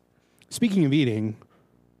 Yeah. Speaking of eating,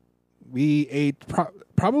 we ate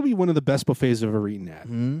probably one of the best buffets I've ever eaten at.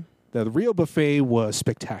 Mm-hmm. The Rio buffet was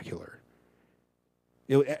spectacular.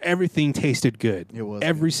 Everything tasted good. It was.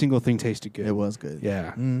 Every single thing tasted good. It was good.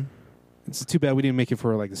 Yeah. Mm-hmm. It's too bad we didn't make it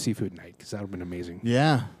for like the seafood night, because that would have been amazing.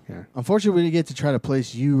 Yeah. Unfortunately, we didn't get to try the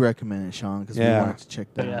place you recommended, Sean, because we wanted to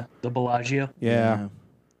check that out. The Bellagio. Yeah.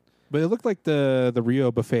 But it looked like the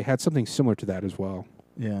Rio buffet had something similar to that as well.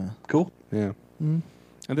 Yeah. Cool. Yeah. Mm-hmm.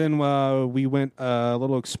 And then we went a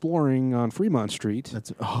little exploring on Fremont Street.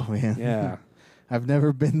 Oh, man. Yeah. I've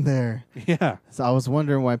never been there. Yeah. So I was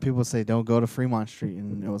wondering why people say don't go to Fremont Street,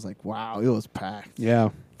 and it was like, wow, it was packed. Yeah.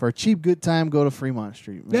 For a cheap, good time, go to Fremont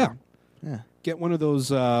Street. Man. Yeah. Get one of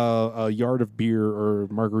those a yard of beer or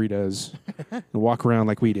margaritas and walk around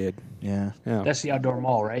like we did. Yeah. That's the outdoor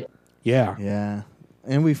mall, right? Yeah. Yeah.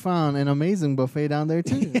 And we found an amazing buffet down there,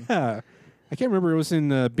 too. Yeah. I can't remember. It was in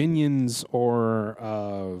Binions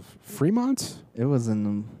or Fremont. It was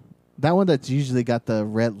in that one that's usually got the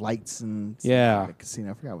red lights and the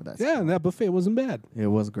casino. I forgot what that's called. And that buffet wasn't bad. It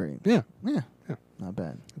was great. Yeah. Not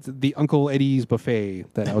bad. It's the Uncle Eddie's buffet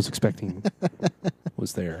that I was expecting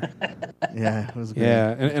was there. Yeah, it was great.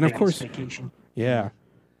 Yeah, and of course, vacation. Yeah.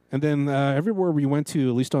 And then everywhere we went to,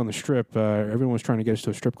 at least on the strip, everyone was trying to get us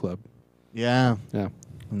to a strip club. Yeah. Yeah.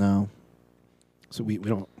 No. So we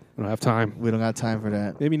don't have time. We don't got time for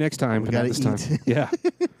that. Maybe next time. We got to eat. Time. Yeah.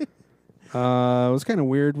 It was kind of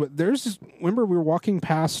weird. Remember we were walking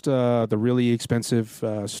past the really expensive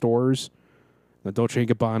stores, the Dolce &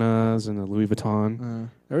 Gabbanas and the Louis Vuitton.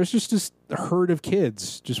 There was just this herd of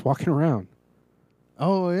kids just walking around.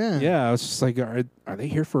 Oh, yeah. Yeah, I was just like, are they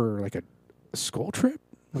here for like a school trip?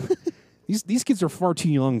 These kids are far too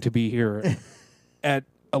young to be here at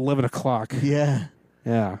 11 o'clock. Yeah.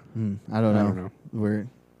 Yeah. I don't know. Weird.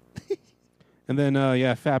 And then,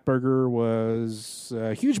 Fat Burger was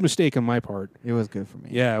a huge mistake on my part. It was good for me.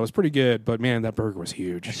 Yeah, it was pretty good, but man, that burger was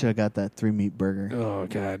huge. I should have got that 3-meat burger. Oh,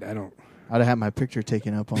 God, I'd have had my picture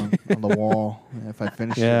taken up on the wall if I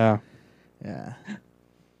finished it. Yeah.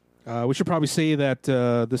 Yeah. We should probably say that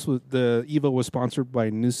the Evo was sponsored by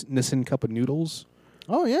Nissan Cup of Noodles.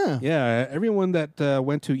 Oh, yeah. Yeah, everyone that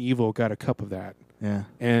went to Evo got a cup of that. Yeah.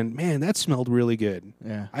 And, man, that smelled really good.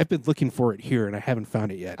 Yeah. I've been looking for it here, and I haven't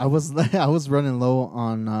found it yet. I was running low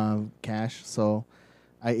on cash, so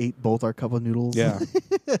I ate both our cup of noodles. Yeah.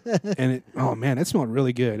 And it smelled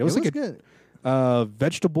really good. It was good.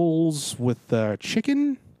 Vegetables with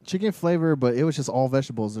chicken. Chicken flavor, but it was just all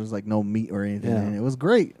vegetables. There was like no meat or anything. Yeah. And it was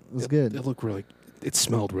great. It was good. It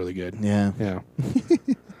smelled really good. Yeah. Yeah.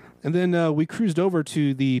 And then we cruised over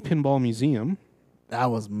to the Pinball Museum. That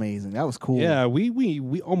was amazing. That was cool. Yeah,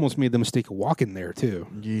 we almost made the mistake of walking there too.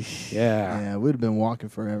 Yeah, we'd have been walking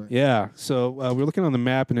forever. Yeah, so we're looking on the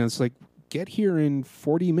map, and it's like, get here in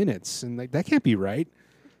 40 minutes, and like that can't be right.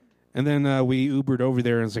 And then we Ubered over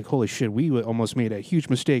there, and it's like, holy shit, we almost made a huge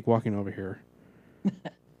mistake walking over here.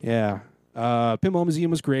 Yeah. Pinball Museum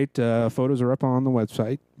was great. Photos are up on the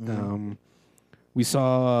website. Mm-hmm. We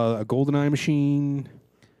saw a GoldenEye machine,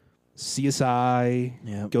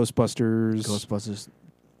 CSI, Ghostbusters.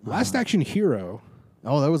 Last Action Hero.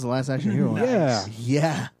 Oh, that was the Last Action Hero. Yeah.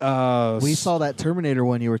 Yeah. We saw that Terminator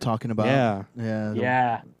one you were talking about.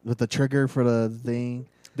 Yeah. With the trigger for the thing.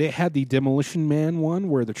 They had the Demolition Man one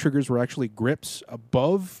where the triggers were actually grips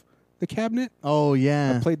above the cabinet. Oh,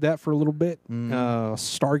 yeah. I played that for a little bit.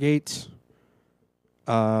 Stargate.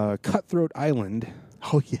 Cutthroat Island.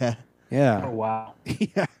 Oh, yeah. Yeah. Oh, wow.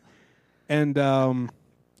 Yeah. And a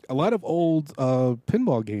lot of old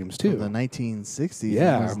pinball games, too. The 1960s.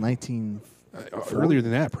 Yeah. It was earlier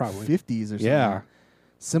than that, probably. 50s or something. Yeah.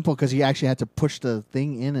 Simple, because you actually had to push the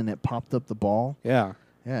thing in and it popped up the ball. Yeah.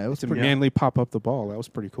 Yeah, it was pretty manually pop up the ball. That was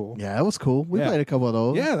pretty cool. Yeah, that was cool. We played a couple of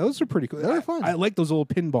those. Yeah, those are pretty cool. They were fun. I like those old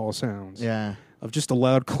pinball sounds. Yeah. Of just the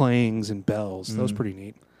loud clangs and bells. That was pretty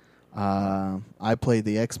neat. I played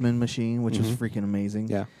the X-Men machine, which was freaking amazing.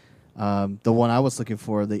 Yeah. The one I was looking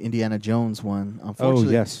for, the Indiana Jones one.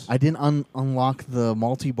 Unfortunately, I didn't unlock the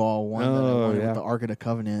multi-ball one that I wanted with the Ark of the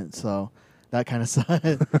Covenant, so that kind of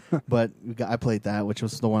sucked. But I played that, which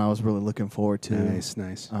was the one I was really looking forward to. Nice.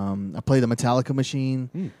 I played the Metallica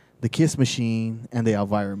machine, the Kiss machine, and the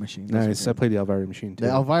Elvira machine. Nice. I played the Elvira machine, too.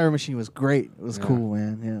 The Elvira machine was great. It was cool,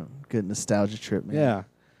 man. Yeah, good nostalgia trip, man. Yeah.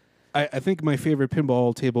 I think my favorite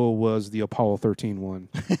pinball table was the Apollo 13 one.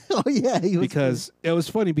 Oh, yeah. Because it was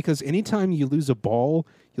funny, because anytime you lose a ball,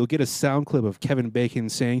 you'll get a sound clip of Kevin Bacon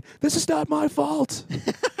saying, "This is not my fault."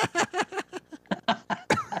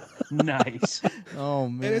 Nice. Oh,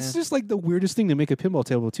 man. And it's just like the weirdest thing to make a pinball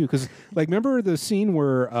table, too. Because, like, remember the scene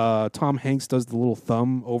where Tom Hanks does the little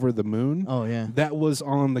thumb over the moon? Oh, yeah. That was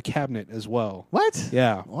on the cabinet as well. What?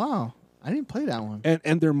 Yeah. Wow. I didn't play that one.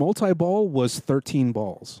 And their multi-ball was 13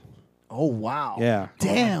 balls. Oh, wow. Yeah.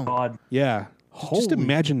 Damn. Oh, God. Yeah. Just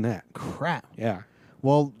imagine that. Crap. Yeah.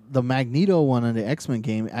 Well, the Magneto one in the X-Men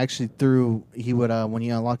game actually he would, when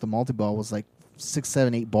you unlock the multi-ball, was like 6,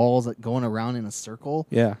 7, 8 balls going around in a circle.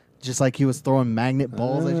 Yeah. Just like he was throwing magnet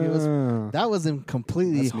balls at you. That was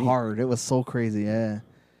completely hard. It was so crazy, yeah.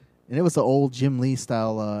 And it was the old Jim Lee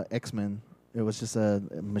style X-Men. It was just a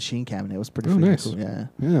machine cabinet. It was pretty nice. cool. Yeah.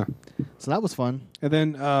 Yeah. So that was fun. And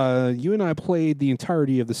then you and I played the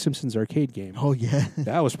entirety of the Simpsons arcade game. Oh, yeah.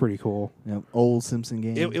 That was pretty cool. Yeah, old Simpson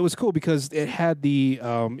game. It was cool because it had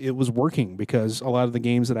it was working, because a lot of the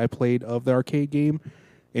games that I played of the arcade game,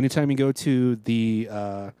 anytime you go to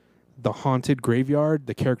the haunted graveyard,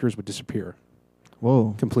 the characters would disappear.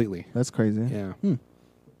 Whoa. Completely. That's crazy. Yeah.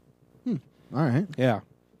 All right. Yeah.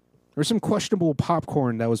 There's some questionable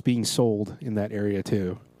popcorn that was being sold in that area,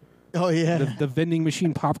 too. Oh, yeah. The vending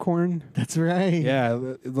machine popcorn. That's right. Yeah,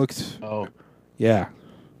 it looked... Oh. Yeah.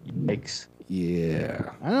 Yikes.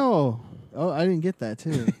 Yeah. I know. Oh, I didn't get that,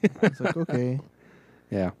 too. I was like, okay.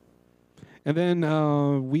 Yeah. And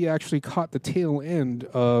then we actually caught the tail end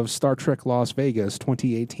of Star Trek Las Vegas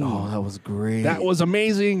 2018. Oh, that was great. That was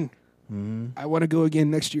amazing. Mm-hmm. I want to go again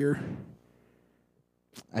next year.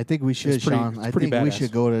 I think we should, Sean. I think badass. We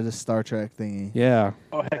should go to the Star Trek thingy. Yeah.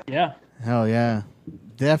 Oh, heck yeah. Hell yeah.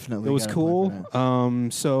 Definitely. It was cool.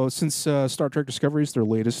 So since Star Trek Discovery is their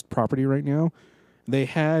latest property right now, they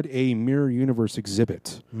had a Mirror Universe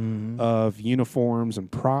exhibit of uniforms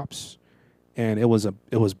and props, and it was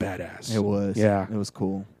badass. It was. Yeah. It was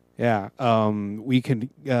cool. Yeah. We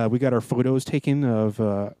got our photos taken of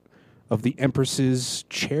the Empress's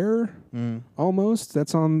chair, almost.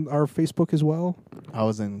 That's on our Facebook as well. I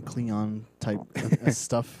was in Klingon type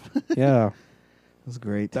stuff. Yeah. It was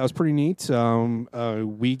great. That was pretty neat.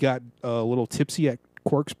 We got a little tipsy at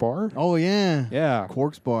Quark's Bar. Oh, yeah. Yeah.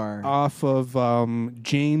 Quark's Bar. Off of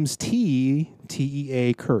James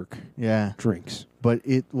T.E.A. Kirk. Yeah. Drinks. But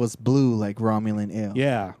it was blue like Romulan ale.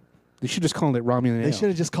 Yeah. They should just call it Romulan ale. They should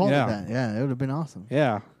have just called it that. Yeah, it would have been awesome.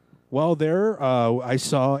 Yeah. Well, I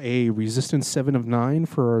saw a Resistance 7 of 9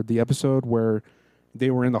 for the episode where they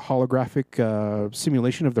were in the holographic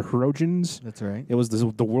simulation of the Herodians. That's right. It was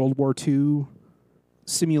the World War II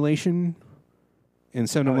simulation, and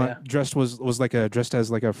 7 of 9 dressed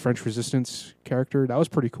as like a French Resistance character. That was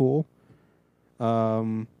pretty cool.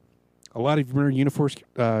 A lot of universe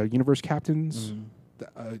captains.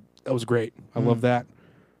 That was great. I love that.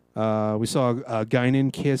 We saw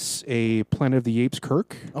Guinan kiss a Planet of the Apes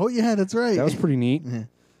Kirk. Oh, yeah, that's right. That was pretty neat.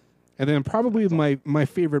 And then probably my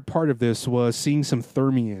favorite part of this was seeing some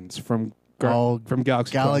Thermians from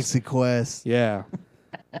Galaxy Quest. Yeah.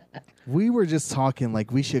 We were just talking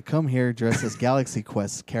like we should come here dressed as Galaxy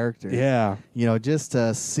Quest characters. Yeah. Just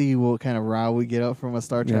to see what kind of row we get up from a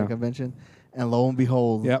Star Trek convention. And lo and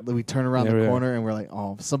behold, we turn around the corner and we're like,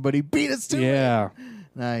 oh, somebody beat us to it. Yeah.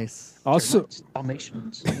 Nice. Also,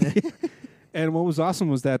 and what was awesome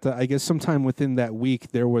was that I guess sometime within that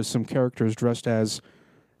week there was some characters dressed as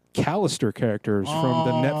Callister characters from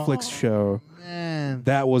the Netflix show. Man,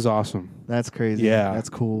 that was awesome. That's crazy. Yeah, that's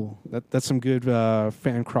cool. That's some good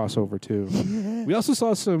fan crossover too. We also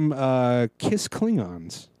saw some Kiss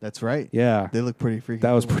Klingons. That's right. Yeah, they look pretty freaking.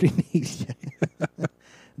 That was pretty neat.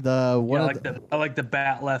 I like the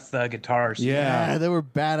Batleth guitars. Yeah, they were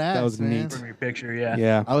badass. That was neat from your picture. Yeah,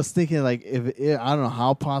 yeah. I was thinking like I don't know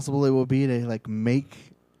how possible it would be to like make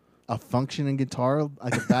a functioning guitar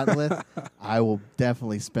like a Batleth. I will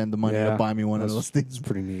definitely spend the money to buy me one of those things. It's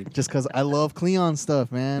pretty neat. Just because I love Klingon stuff,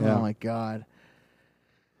 man. Yeah. Oh my god.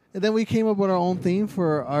 And then we came up with our own theme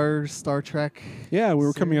for our Star Trek. Yeah, we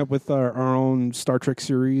were coming up with our own Star Trek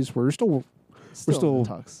series. We're still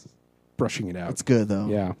talks. Brushing it out. It's good though.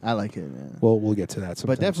 Yeah, I like it, man. Well, we'll get to that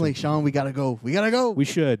sometime. But definitely, Sean, we gotta go. We gotta go. We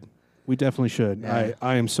should. We definitely should. Yeah.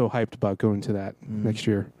 I am so hyped about going to that next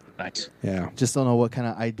year. Nice. Yeah. Just don't know what kind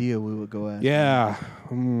of idea we would go at. Yeah.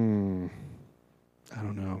 I don't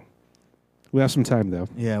know. We have some time though.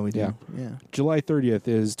 Yeah, we do. Yeah. July 30th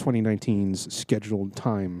is 2019's scheduled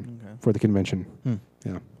time for the convention.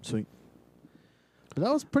 Yeah. Sweet. But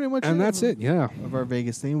that was pretty much and that's it, yeah. Of our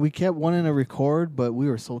Vegas thing. We kept wanting to record, but we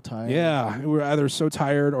were so tired. Yeah, we were either so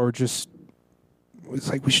tired or just it's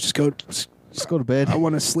like we should just go to bed. I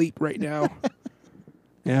want to sleep right now.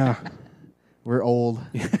 Yeah. We're old.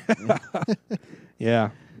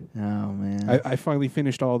 Yeah. Oh man. I finally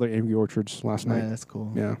finished all the Angry Orchards last night. Yeah, that's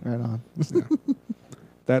cool. Yeah. Right on.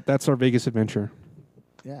 That's our Vegas adventure.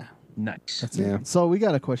 Yeah. Nice. That's it. So we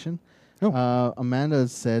got a question. Oh. Amanda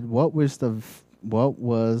said, what was the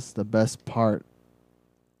best part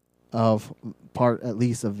at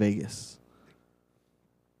least of Vegas?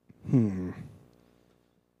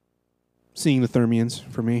 Seeing the Thermians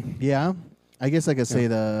for me. Yeah. I guess I could say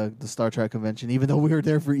the Star Trek convention, even though we were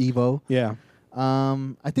there for Evo. Yeah.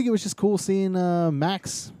 I think it was just cool seeing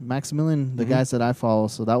Maximilian, the guys that I follow.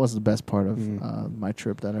 So that was the best part of my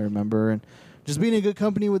trip that I remember. And just being in good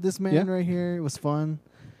company with this man right here. It was fun.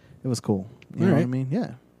 It was cool. You know what I mean?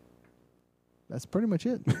 Yeah. That's pretty much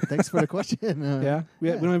it. Thanks for the question.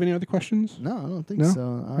 We don't have any other questions? No, I don't think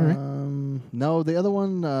so. No, the other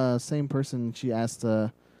one, same person, she asked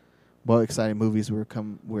what exciting movies we're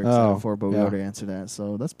excited for, but we already answered that.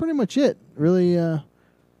 So that's pretty much it. Really,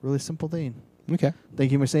 really simple thing. Okay.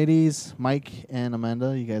 Thank you, Mercedes, Mike, and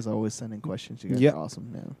Amanda. You guys always send in questions. You guys are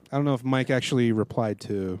awesome. Yeah. I don't know if Mike actually replied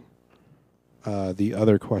to the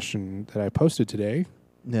other question that I posted today.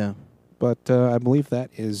 Yeah. But I believe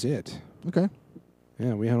that is it. Okay.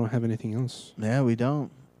 Yeah, we don't have anything else. Yeah, we don't.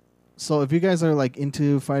 So if you guys are like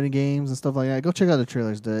into fighting games and stuff like that, go check out the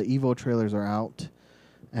trailers. The Evo trailers are out,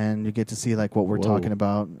 and you get to see like what we're talking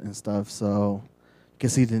about and stuff. So you can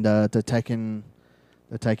see the Tekken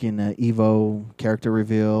Evo character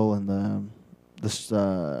reveal and the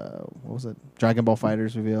what was it? Dragon Ball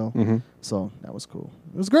Fighters reveal. Mm-hmm. So that was cool.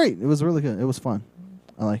 It was great. It was really good. It was fun.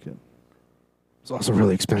 I liked it. It's also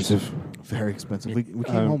really expensive. Very expensive. We came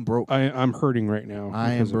home broke. I'm hurting right now.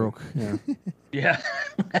 I am broke. Yeah. Yeah.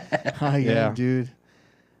 I am, dude.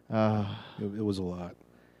 It was a lot.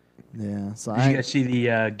 Yeah. So Did you guys see the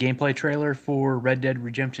gameplay trailer for Red Dead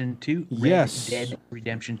Redemption 2? Yes. Red Dead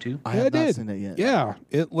Redemption 2? I have not seen it yet. Yeah.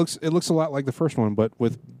 It looks a lot like the first one, but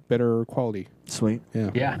with better quality. Sweet. Yeah.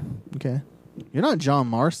 Yeah. Okay. You're not John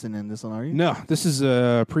Marston in this one, are you? No, this is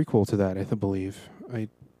a prequel to that, I believe.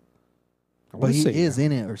 But he is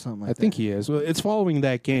in it or something like that. I think he is. Well, it's following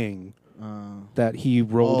that gang that he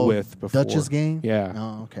rolled with before. Dutch's gang? Yeah.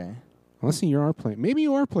 Oh, okay. Unless you are playing. Maybe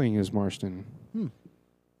you are playing as Marston.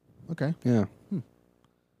 Okay. Yeah.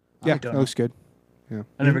 Yeah, that looks good. Yeah.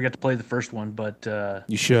 I never got to play the first one, but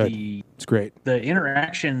you should. It's great. The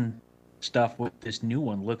interaction stuff with this new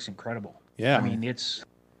one looks incredible. Yeah. I mean, it's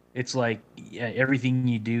like everything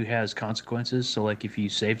you do has consequences. So, like, if you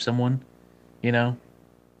save someone,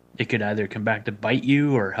 it could either come back to bite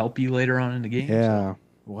you or help you later on in the game. Yeah. So.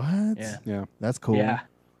 What? Yeah. That's cool. Yeah.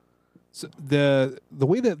 So the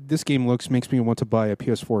way that this game looks makes me want to buy a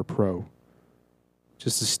PS4 Pro.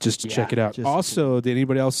 Just to check it out. Also, did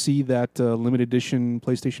anybody else see that limited edition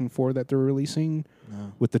PlayStation 4 that they're releasing?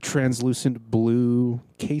 No. With the translucent blue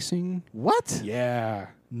casing? What? Yeah.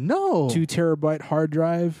 No. 2 terabyte hard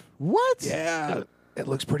drive. What? Yeah. It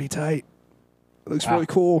looks pretty tight. It looks really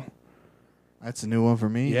cool. That's a new one for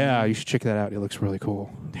me. Yeah, you should check that out. It looks really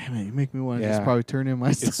cool. Damn it, you make me want to just probably turn in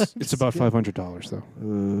my stuff. It's about $500 though.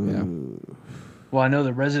 Yeah. Well, I know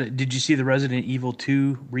the Resident. Did you see the Resident Evil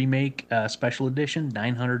 2 remake special edition?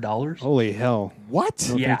 $900. Holy hell! What?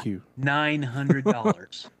 No, thank you.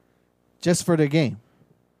 $900. Just for the game.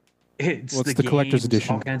 It's the games, collector's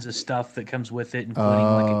edition. All kinds of stuff that comes with it, including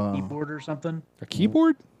like a keyboard or something. A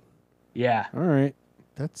keyboard? Yeah. All right.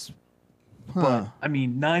 That's. But I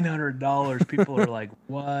mean, $900. People are like,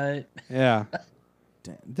 "What?" Yeah.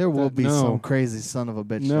 Damn, there will be some crazy son of a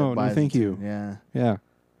bitch. No, thank you. Yeah. Yeah.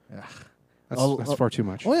 That's far too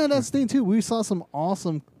much. Oh yeah, that's the thing too. We saw some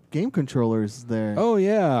awesome game controllers there. Oh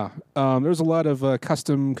yeah. There's a lot of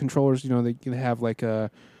custom controllers. You know, they can have like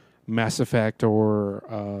a Mass Effect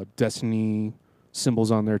or Destiny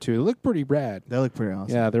symbols on there too. They look pretty rad. They look pretty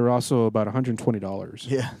awesome. Yeah, they were also about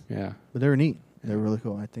 $120. Yeah. Yeah. But they were neat. They're really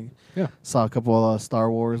cool, I think. Yeah. Saw a couple of Star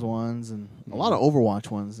Wars ones and a lot of Overwatch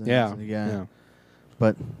ones. Yeah.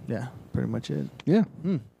 But yeah, pretty much it. Yeah.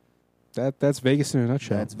 That's Vegas in a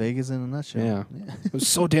nutshell. That's Vegas in a nutshell. Yeah. It was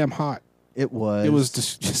so damn hot. It was. It was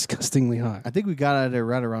disgustingly hot. I think we got out of there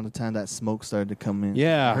right around the time that smoke started to come in.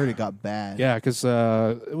 Yeah. I heard it got bad. Yeah, because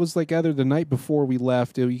it was like either the night before we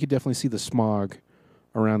left, you could definitely see the smog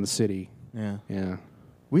around the city. Yeah. Yeah.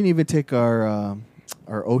 We didn't even take our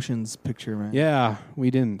oceans picture, man. Yeah,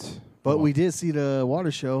 we didn't. But we did see the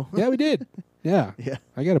water show. Yeah, we did. Yeah. Yeah.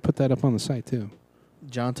 I got to put that up on the site, too.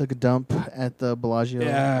 John took a dump at the Bellagio.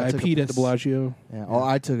 Yeah, I peed at the Bellagio. Yeah. Oh,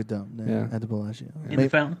 I took a dump at the Bellagio. In the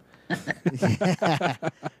fountain? Yeah.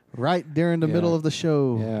 Right during the middle of the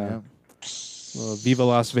show. Yeah. Well, Viva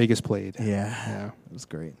Las Vegas played. Yeah. It was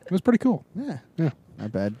great. It was pretty cool. Yeah. Yeah.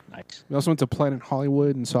 Not bad. Nice. We also went to Planet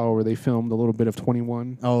Hollywood and saw where they filmed a little bit of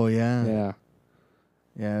 21. Oh, yeah. Yeah.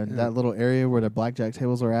 Yeah, that little area where the blackjack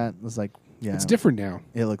tables are at was like, yeah. It's different now.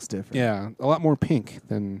 It looks different. Yeah. A lot more pink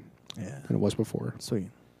than it was before. Sweet.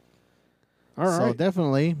 All right. So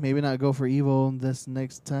definitely, maybe not go for Evo this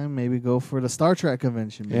next time. Maybe go for the Star Trek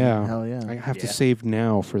convention. Man. Yeah. Hell yeah. I have to save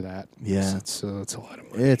now for that. Yeah. It's a lot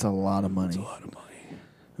of money. It's a lot of money. It's a lot of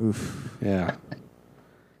money. Oof. Yeah.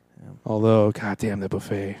 Although, goddamn, that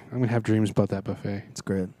buffet. I'm going to have dreams about that buffet. It's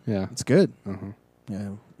good. Yeah. It's good. Uh-huh. Yeah.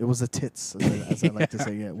 It was a tits, as I like to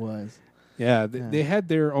say. Yeah, it was. Yeah, they had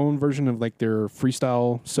their own version of like their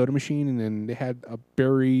freestyle soda machine, and then they had a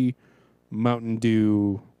berry Mountain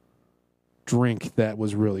Dew drink that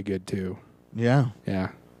was really good too. Yeah. Yeah.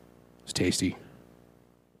 It was tasty.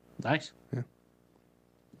 Nice. Yeah.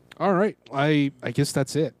 All right. I guess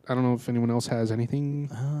that's it. I don't know if anyone else has anything.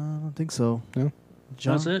 I don't think so. No?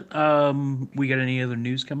 John? That's it. We got any other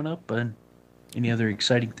news coming up? Any other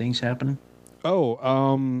exciting things happening?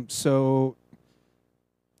 Oh, so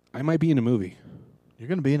I might be in a movie. You're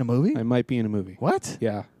going to be in a movie? I might be in a movie. What?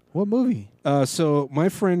 Yeah. What movie? So my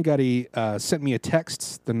friend got sent me a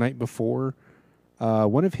text the night before.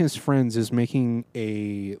 One of his friends is making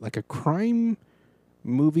a crime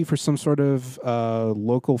movie for some sort of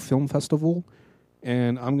local film festival,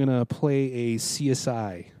 and I'm gonna play a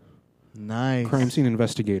CSI. Nice. Crime scene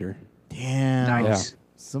investigator. Damn. Nice. Yeah.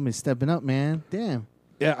 Somebody's stepping up, man. Damn.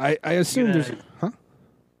 Yeah, I assume there's. Huh?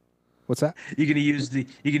 What's that? You're gonna use the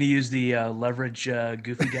Leverage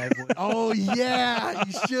goofy guy voice. Oh yeah,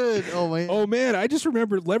 you should. Oh man. Oh man, I just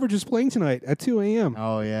remembered Leverage is playing tonight at 2 a.m.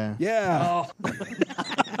 Oh yeah. Yeah.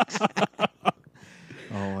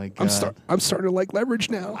 Oh my god. I'm starting to like Leverage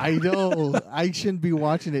now. I know. I shouldn't be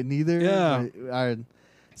watching it neither. Yeah.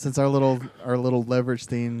 Since our little Leverage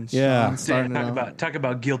theme. Yeah. Sean's starting it off. Talk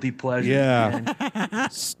about guilty pleasure. Yeah.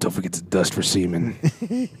 Don't forget to dust for semen.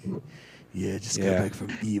 Yeah, just got back from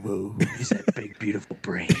Evo. Use that big, beautiful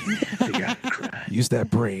brain. Figure out the crime. Use that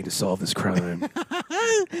brain to solve this crime.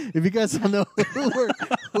 If you guys don't know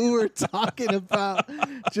who we're talking about,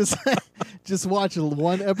 just watch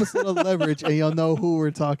one episode of Leverage and you'll know who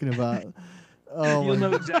we're talking about. Oh, you'll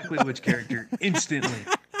know exactly which character instantly.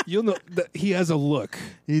 You'll know that he has a look.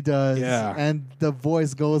 He does. Yeah. And the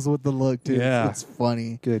voice goes with the look, too. Yeah. It's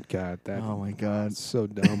funny. Good God. Oh, my God. That's so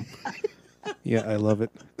dumb. Yeah, I love it.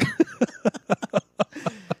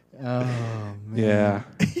 Oh, man.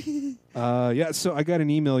 Yeah. So I got an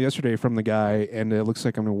email yesterday from the guy, and it looks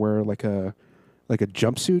like I'm going to wear like a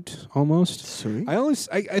jumpsuit almost. Sweet. I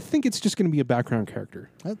think it's just going to be a background character.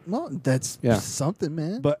 That's something,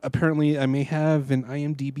 man. But apparently I may have an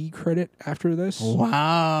IMDb credit after this.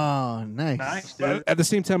 Wow. Nice. Nice, But dude. at the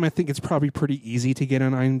same time, I think it's probably pretty easy to get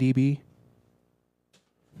on IMDb.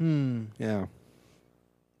 Yeah.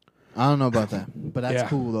 I don't know about that, but that's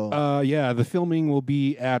cool though. Yeah, the filming will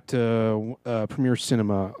be at Premiere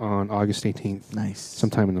Cinema on August 18th. Nice.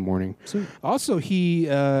 Sometime in the morning. Sweet. Also, he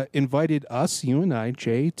invited us, you and I,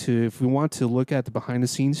 Jay, to if we want to look at the behind the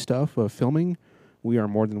scenes stuff of filming, we are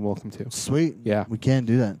more than welcome to. Sweet. Yeah. We can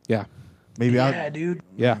do that. Yeah. Maybe dude.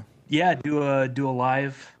 Yeah. Yeah, do a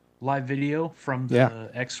live video from the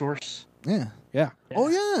X Source. Yeah. Yeah. Oh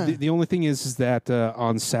yeah. The only thing is that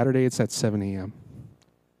on Saturday it's at 7 a.m.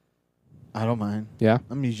 I don't mind. Yeah.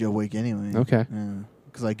 I'm usually awake anyway. Okay. Yeah.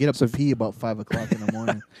 Because I get up to pee about 5 o'clock in the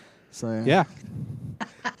morning. So yeah.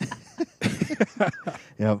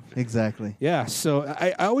 Yep. Exactly. Yeah. So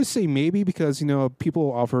I always say maybe because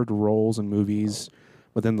people offered roles in movies,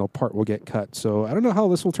 but then the part will get cut. So I don't know how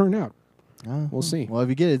this will turn out. We'll see. Well, if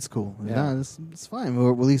you get it, it's cool. If not, it's fine.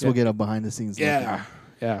 At least we'll get a behind the scenes. Yeah.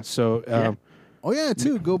 Yeah. So. Oh yeah,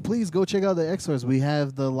 too. Please go check out the X-Source. We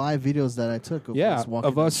have the live videos that I took.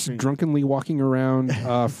 Of us drunkenly walking around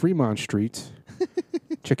Fremont Street,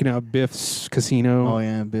 checking out Biff's Casino. Oh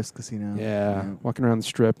yeah, Biff's Casino. Yeah, walking around the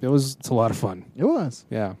strip. It's a lot of fun. It was.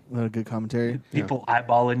 Yeah, a lot of good commentary. People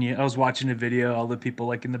eyeballing you. I was watching a video. All the people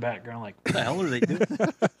like in the background, like, what the hell are they doing?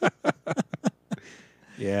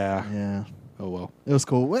 Yeah. Yeah. Oh well. It was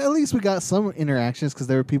cool. Well, at least we got some interactions because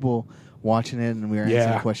there were people watching it, and we were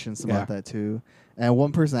answering questions about that too. And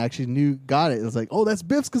one person actually got it. It was like, "Oh, that's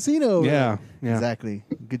Biff's Casino." Yeah, exactly.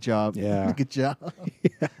 Good job. Yeah, good job.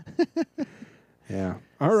 Yeah.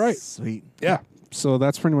 All right. Sweet. Yeah. So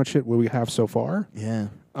that's pretty much it. What we have so far. Yeah.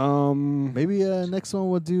 Maybe next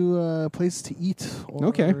one we'll do place to eat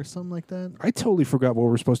or something like that. I totally forgot what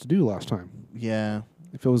we were supposed to do last time. Yeah.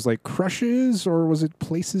 If it was like crushes or was it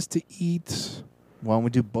places to eat? Why don't we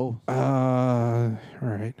do both? All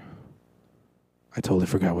right. I totally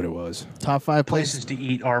forgot what it was. Top 5 places to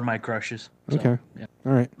eat are my crushes. So, okay. Yeah.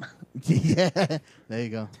 All right. Yeah. There you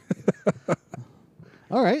go.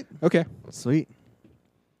 All right. Okay. Sweet.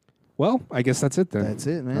 Well, I guess that's it then. That's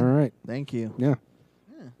it, man. All right. Thank you. Yeah.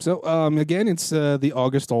 So, again, it's the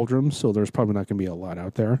August Doldrums, so there's probably not going to be a lot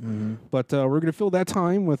out there. Mm-hmm. But we're going to fill that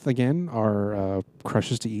time with, again, our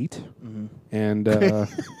crushes to eat. Mm-hmm. And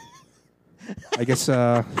I guess...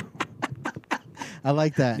 I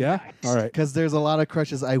like that. Yeah? All right. Because there's a lot of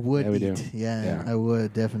crushes I would we eat. do. Yeah, I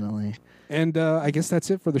would, definitely. And I guess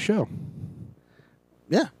that's it for the show.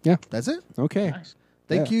 Yeah. Yeah. That's it. Okay. Nice.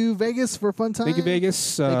 Thank you, Vegas, for a fun time. Thank you,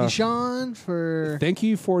 Vegas. Thank you, Sean, for... Thank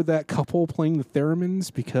you for that couple playing the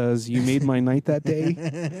theremins because you made my night that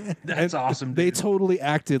day. That's awesome, dude. They totally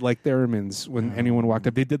acted like theremins when anyone walked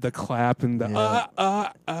up. They did the clap and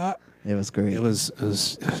the It was great. It was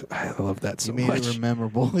I love that so much. You made it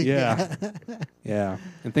memorable. Yeah. Yeah.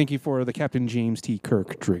 And thank you for the Captain James T.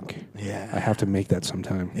 Kirk drink. Yeah. I have to make that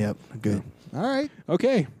sometime. Yep. Good. All right.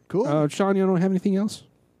 Okay. Cool. Sean, you don't have anything else?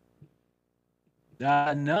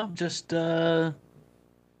 No, just getting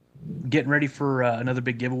ready for another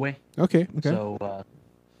big giveaway. Okay. So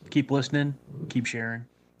keep listening, keep sharing.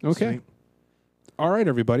 Okay. Sweet. All right,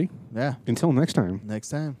 everybody. Yeah. Until next time. Next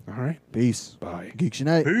time. All right. Peace. Bye. Geeks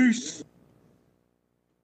Unite. Peace.